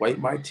 cry, wipe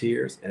my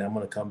tears, and I'm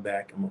going to come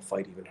back. I'm going to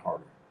fight even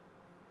harder.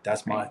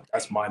 That's my Right.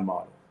 that's my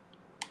model.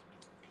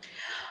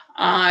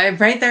 I'm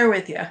right there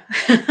with you.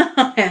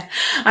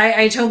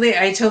 I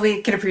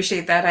totally can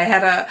appreciate that. I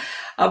had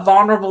a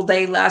vulnerable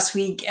day last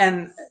week,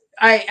 and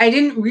I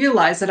didn't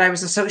realize that I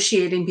was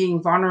associating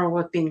being vulnerable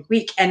with being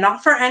weak, and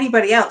not for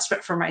anybody else,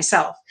 but for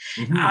myself.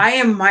 Hmm. I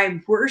am my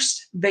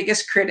worst,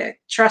 biggest critic.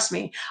 Trust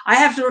me. I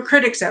have the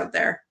critics out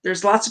there.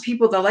 There's lots of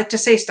people that like to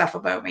say stuff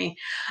about me,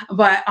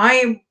 but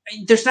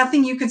there's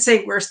nothing you could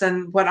say worse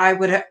than what I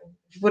would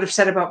have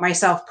said about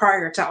myself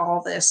prior to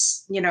all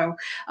this,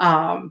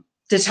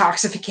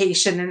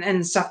 detoxification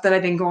and stuff that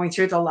I've been going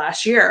through the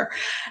last year.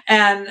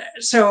 And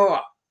so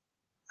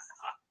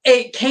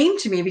it came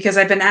to me because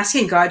I've been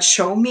asking God,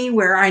 show me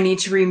where I need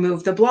to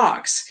remove the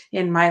blocks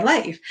in my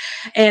life.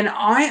 And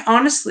I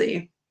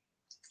honestly,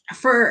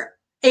 for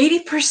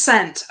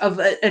 80% of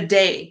a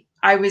day,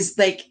 I was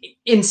like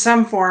in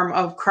some form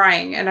of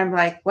crying. And I'm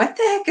like, what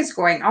the heck is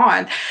going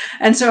on?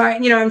 And so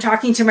I'm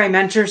talking to my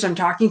mentors, I'm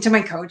talking to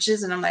my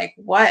coaches, and I'm like,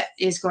 what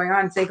is going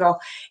on? They go,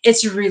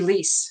 it's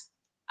release.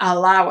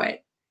 Allow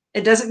it.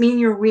 It doesn't mean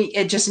you're weak.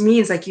 It just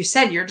means, like you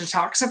said, you're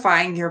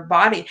detoxifying your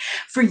body.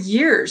 For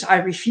years, I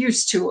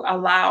refused to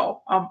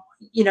allow,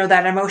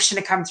 that emotion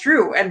to come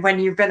through. And when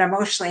you've been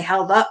emotionally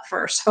held up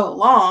for so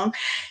long,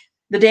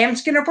 the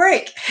dam's going to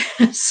break.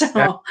 That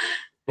So,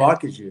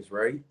 blockages,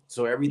 right?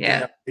 So everything, I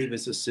yeah. believe,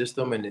 is a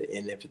system, and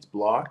if it's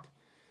blocked,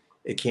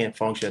 it can't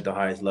function at the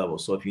highest level.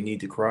 So if you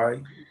need to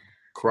cry,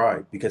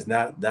 cry, because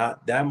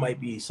that might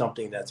be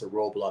something that's a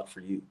roadblock for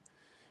you.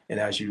 And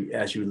as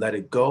you let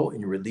it go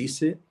and you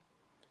release it,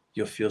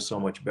 you'll feel so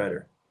much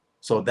better.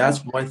 So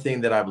that's one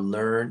thing that I've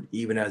learned,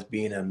 even as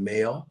being a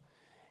male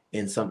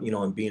in some,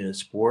 and being in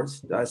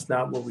sports. That's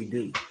not what we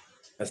do.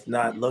 That's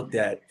not looked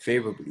at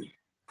favorably.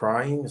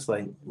 Crying, it's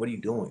like, what are you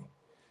doing?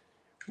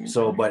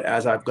 So, but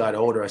as I've got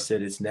older, I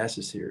said it's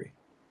necessary.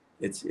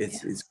 It's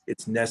it's it's Yes.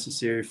 it's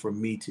necessary for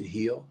me to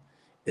heal.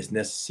 It's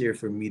necessary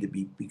for me to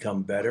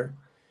become better,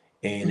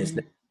 and it's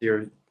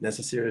Mhm.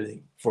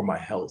 necessary for my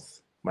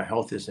health. My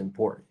health is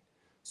important.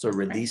 So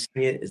Right.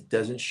 releasing it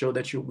doesn't show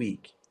that you're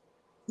weak.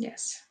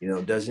 Yes.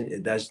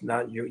 Doesn't that's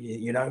not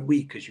you're not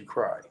weak because you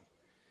cry.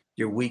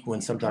 You're weak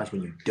when sometimes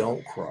when you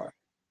don't cry.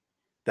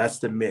 That's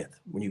the myth.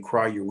 When you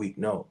cry, you're weak.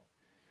 No,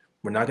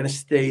 we're not going to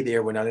stay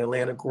there. We're not going to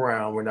lay on the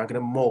ground. We're not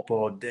going to mope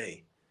all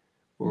day.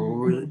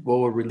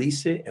 We'll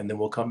release it, and then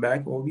we'll come back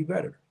and we'll be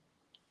better.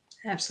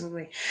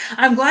 Absolutely.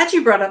 I'm glad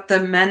you brought up the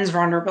men's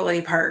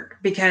vulnerability part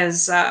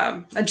because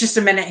just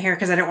a minute here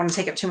because I don't want to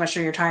take up too much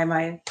of your time.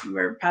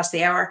 We're past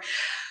the hour.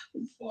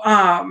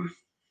 Um,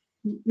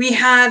 we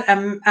had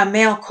a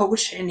male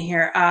coach in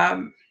here.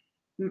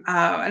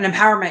 An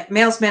empowerment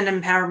males men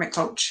empowerment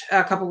coach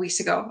a couple weeks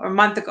ago, or a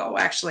month ago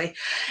actually,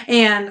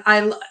 and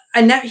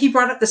he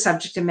brought up the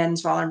subject of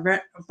men's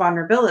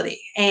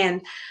vulnerability,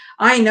 and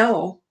I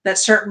know that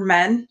certain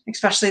men,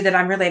 especially that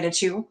I'm related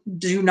to,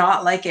 do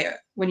not like it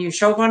when you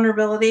show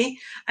vulnerability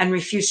and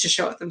refuse to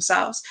show it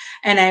themselves.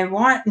 And I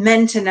want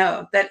men to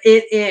know that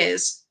it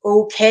is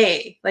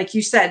okay, like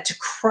you said, to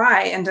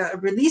cry and to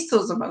release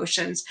those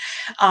emotions.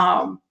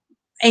 Um,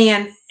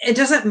 and it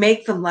doesn't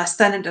make them less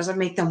than, it doesn't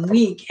make them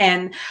weak.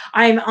 And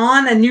I'm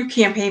on a new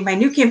campaign. My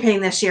new campaign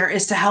this year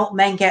is to help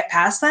men get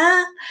past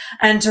that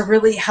and to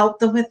really help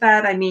them with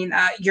that. I mean,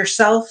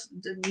 yourself,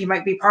 you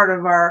might be part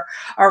of our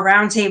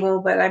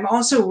roundtable, but I'm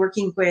also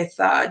working with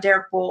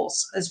Derek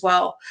Bowles as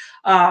well,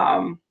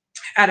 out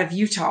of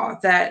Utah.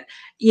 That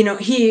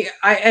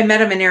I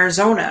met him in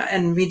Arizona,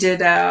 and we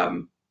did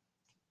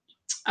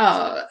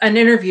an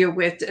interview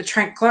with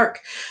Trent Clark,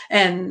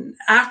 and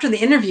after the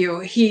interview,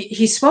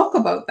 he spoke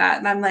about that,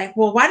 and I'm like,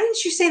 well, why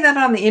didn't you say that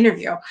on the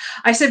interview?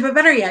 I said, but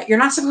better yet, you're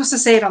not supposed to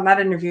say it on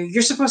that interview.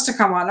 You're supposed to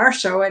come on our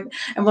show, and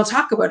we'll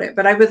talk about it.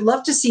 But I would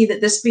love to see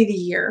that this be the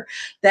year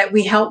that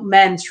we help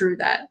men through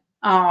that,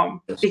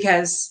 Yes.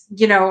 because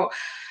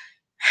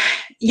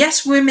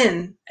yes,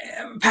 women,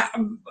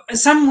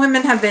 some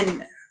women have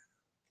been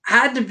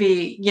had to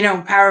be,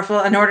 powerful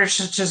in order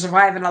to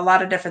survive in a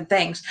lot of different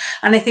things.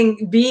 And I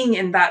think being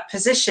in that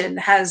position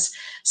has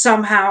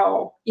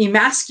somehow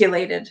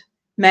emasculated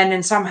men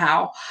Yes.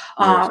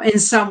 in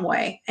some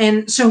way.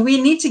 And so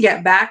we need to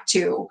get back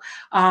to,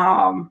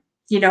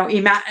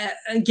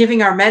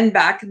 giving our men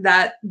back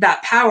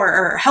that power,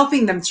 or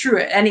helping them through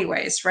it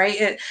anyways.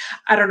 Right.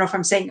 I don't know if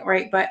I'm saying it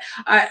right, but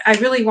I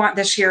really want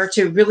this year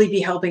to really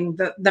be helping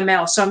the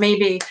male. So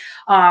maybe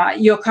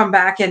you'll come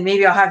back, and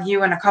maybe I'll have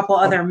you and a couple Oh,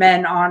 other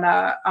men on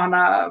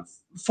a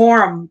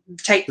forum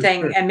type for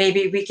thing, sure. and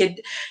maybe we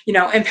could,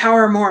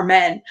 empower more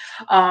men.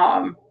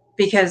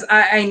 Because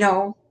I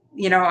know,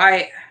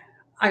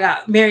 I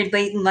got married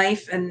late in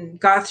life and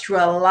got through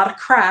a lot of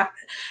crap,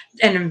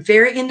 and I'm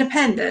very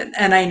independent.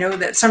 And I know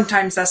that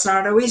sometimes that's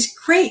not always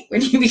great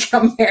when you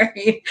become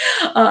married.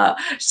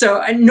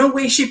 So in no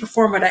way, shape, or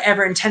form would I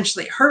ever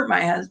intentionally hurt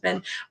my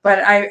husband.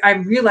 But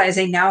I'm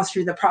realizing now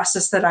through the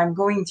process that I'm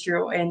going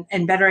through,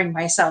 and bettering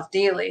myself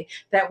daily,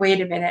 that wait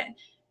a minute,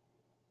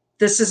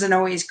 this isn't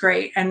always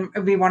great. And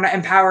we want to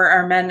empower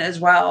our men as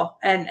well,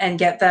 and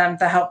get them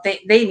the help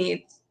they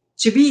need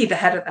to be the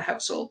head of the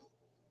household.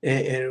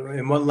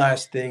 And one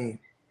last thing,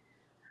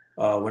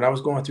 when I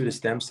was going through the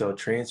stem cell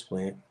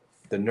transplant,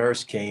 the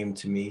nurse came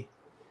to me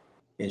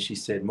and she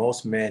said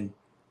most men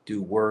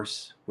do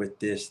worse with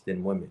this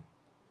than women.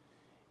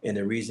 And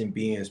the reason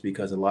being is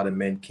because a lot of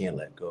men can't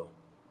let go,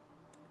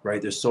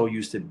 right? They're so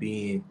used to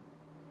being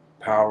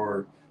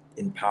power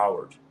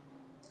empowered,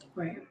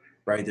 Right.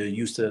 right? They're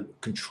used to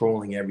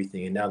controlling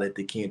everything. And now that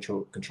they can't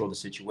control the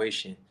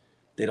situation,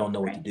 they don't know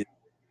what to Right. do.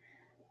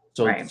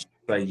 So Right.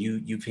 like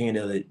you've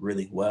handled it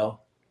really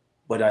well,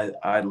 but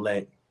I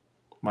let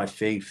my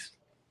faith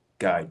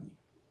guide me,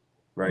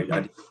 right? I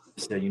Mm-hmm.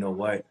 said, you know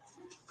what,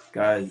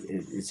 God,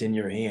 it's in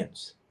your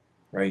hands,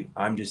 right?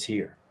 I'm just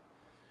here,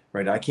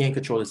 right? I can't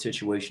control the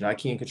situation. I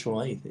can't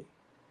control anything.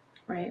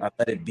 Right. I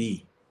let it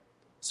be.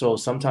 So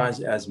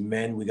sometimes as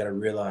men, we got to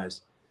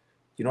realize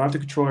you don't have to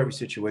control every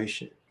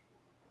situation.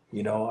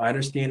 I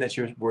understand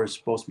that we're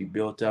supposed to be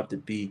built up to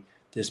be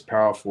this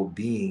powerful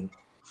being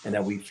and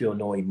that we feel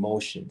no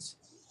emotions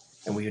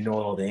and we know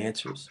all the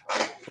answers.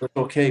 But it's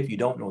okay if you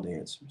don't know the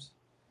answers.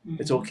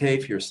 It's Mm-hmm. okay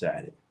if you're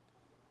sad,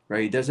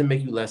 right? It doesn't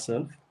make you less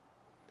of,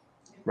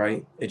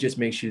 right? It just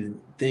makes you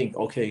think,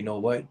 okay, you know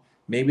what?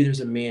 Maybe there's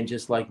a man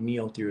just like me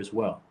out there as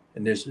well.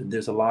 And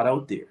there's a lot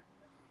out there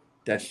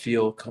that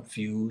feel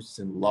confused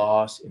and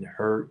lost and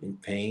hurt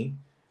and pain.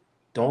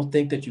 Don't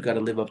think that you got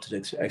to live up to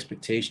the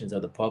expectations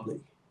of the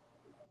public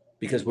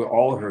because we're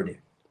all hurting.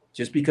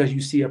 Just because you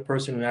see a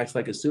person who acts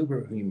like a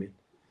superhuman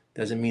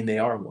doesn't mean they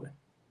are one.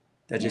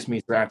 That Yeah. just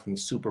means they're acting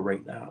super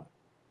right now.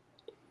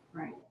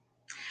 Right.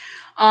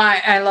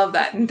 I love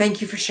that, and thank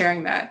you for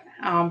sharing that.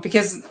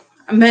 because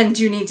men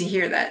do need to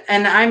hear that.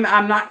 And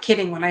I'm not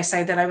kidding when I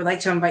say that I would like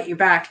to invite you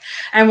back,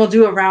 and we'll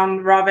do a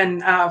round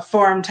robin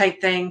forum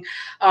type thing.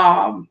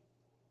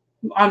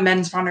 On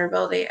men's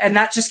vulnerability, and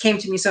that just came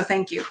to me, so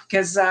thank you,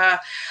 because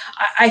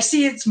I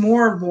see it's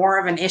more and more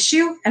of an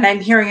issue, and I'm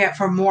hearing it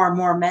from more and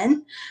more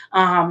men,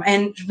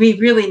 and we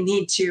really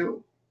need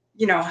to,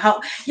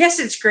 help. Yes,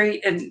 it's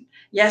great, and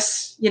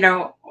yes,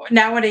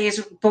 nowadays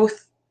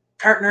both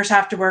partners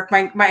have to work.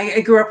 My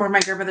I grew up where my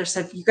grandmother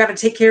said you got to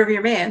take care of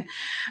your man,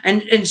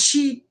 and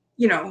she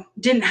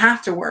didn't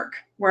have to work,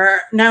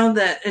 where now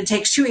that it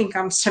takes two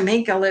incomes to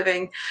make a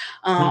living,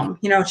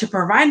 to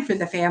provide for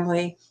the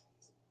family.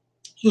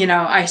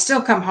 I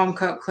still come home,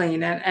 cook,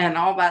 clean, and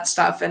all that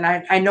stuff. And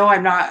I know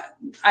I'm not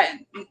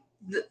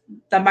the,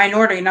 the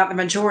minority, not the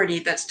majority,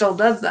 that still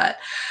does that.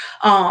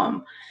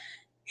 Um,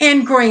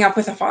 and growing up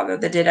with a father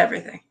that did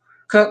everything,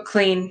 cook,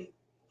 clean,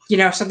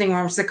 something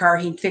wrong with the car,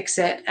 he'd fix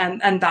it.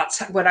 And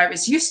that's what I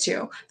was used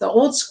to, the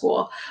old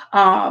school.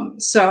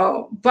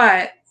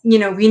 But,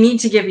 we need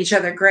to give each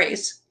other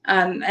grace.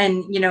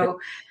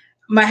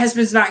 My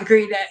husband's not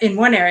great in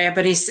one area,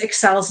 but he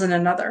excels in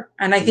another.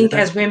 And I think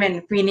as Exactly.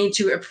 women, we need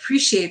to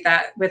appreciate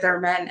that with our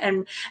men,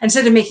 and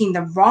instead of making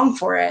them wrong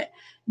for it,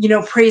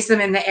 praise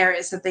them in the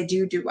areas that they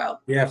do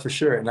well. Yeah, for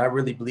sure. And I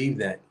really believe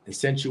that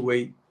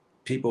accentuate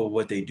people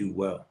what they do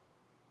well.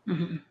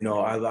 Hmm.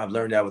 I've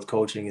learned that with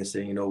coaching and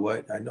saying, you know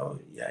what, I know,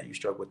 yeah, you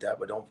struggle with that,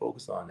 but don't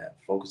focus on that.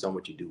 Focus on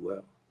what you do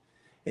well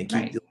and keep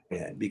Right.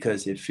 doing that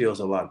because it feels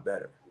a lot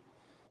better.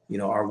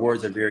 Our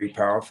words are very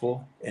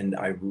powerful, and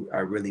I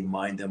really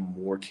mind them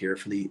more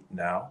carefully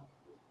now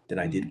than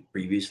I did Hmm.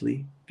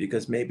 previously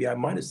because maybe I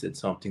might have said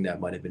something that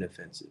might have been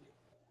offensive,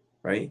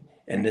 right?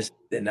 And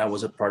Right. that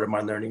was a part of my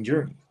learning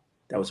journey.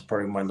 That was a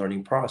part of my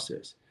learning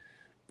process.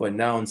 But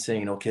now I'm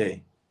saying,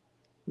 okay,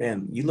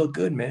 man, you look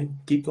good, man.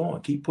 Keep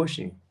going, keep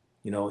pushing.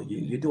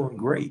 You're doing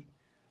great.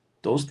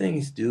 Those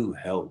things do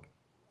help.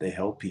 They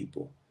help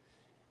people.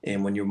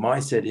 And when your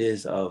mindset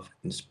is of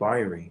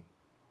inspiring,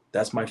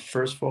 that's my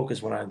first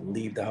focus when I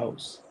leave the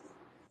house.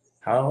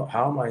 How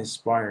am I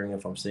inspiring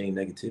if I'm saying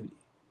negativity?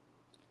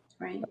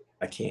 Right.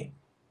 I can't.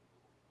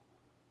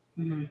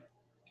 Hmm.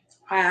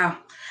 Wow.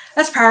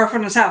 That's powerful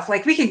in itself.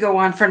 Like, we could go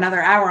on for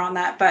another hour on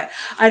that, but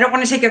I don't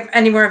want to take up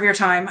any more of your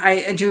time.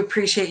 I do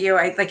appreciate you.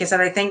 Like I said,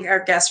 I thank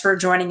our guests for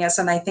joining us,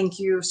 and I thank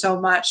you so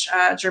much,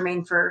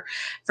 Jermaine, for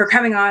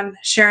coming on,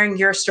 sharing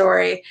your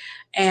story.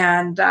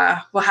 And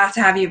we'll have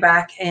to have you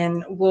back,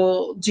 and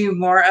we'll do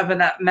more of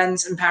a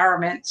men's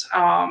empowerment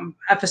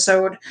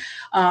episode.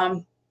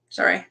 Um,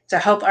 sorry, to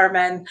help our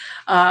men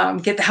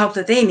get the help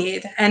that they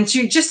need, and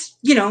to just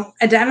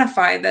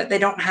identify that they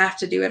don't have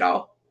to do it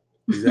all.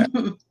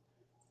 Exactly.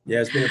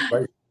 Yeah, it's been a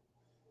pleasure.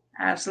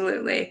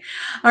 Absolutely.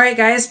 All right,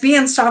 guys, be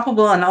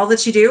unstoppable in all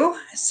that you do.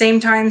 Same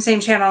time, same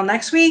channel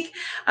next week.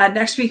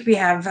 Next week, we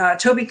have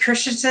Toby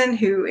Christensen,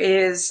 who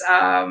is,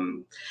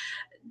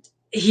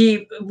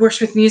 he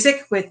works with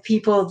music with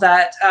people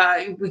that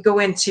we go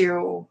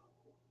into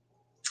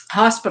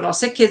hospitals,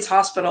 sick kids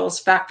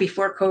hospitals back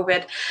before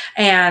COVID,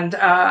 and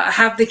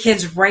have the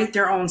kids write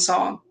their own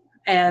song.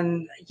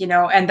 And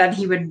then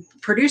he would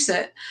produce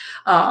it.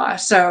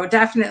 So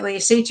definitely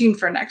stay tuned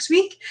for next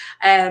week.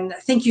 And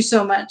thank you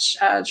so much,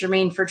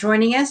 Jermaine, for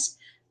joining us,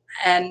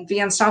 and be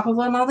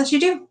unstoppable in all that you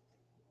do.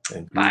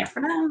 Thank Bye you. for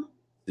now.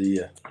 See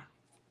ya.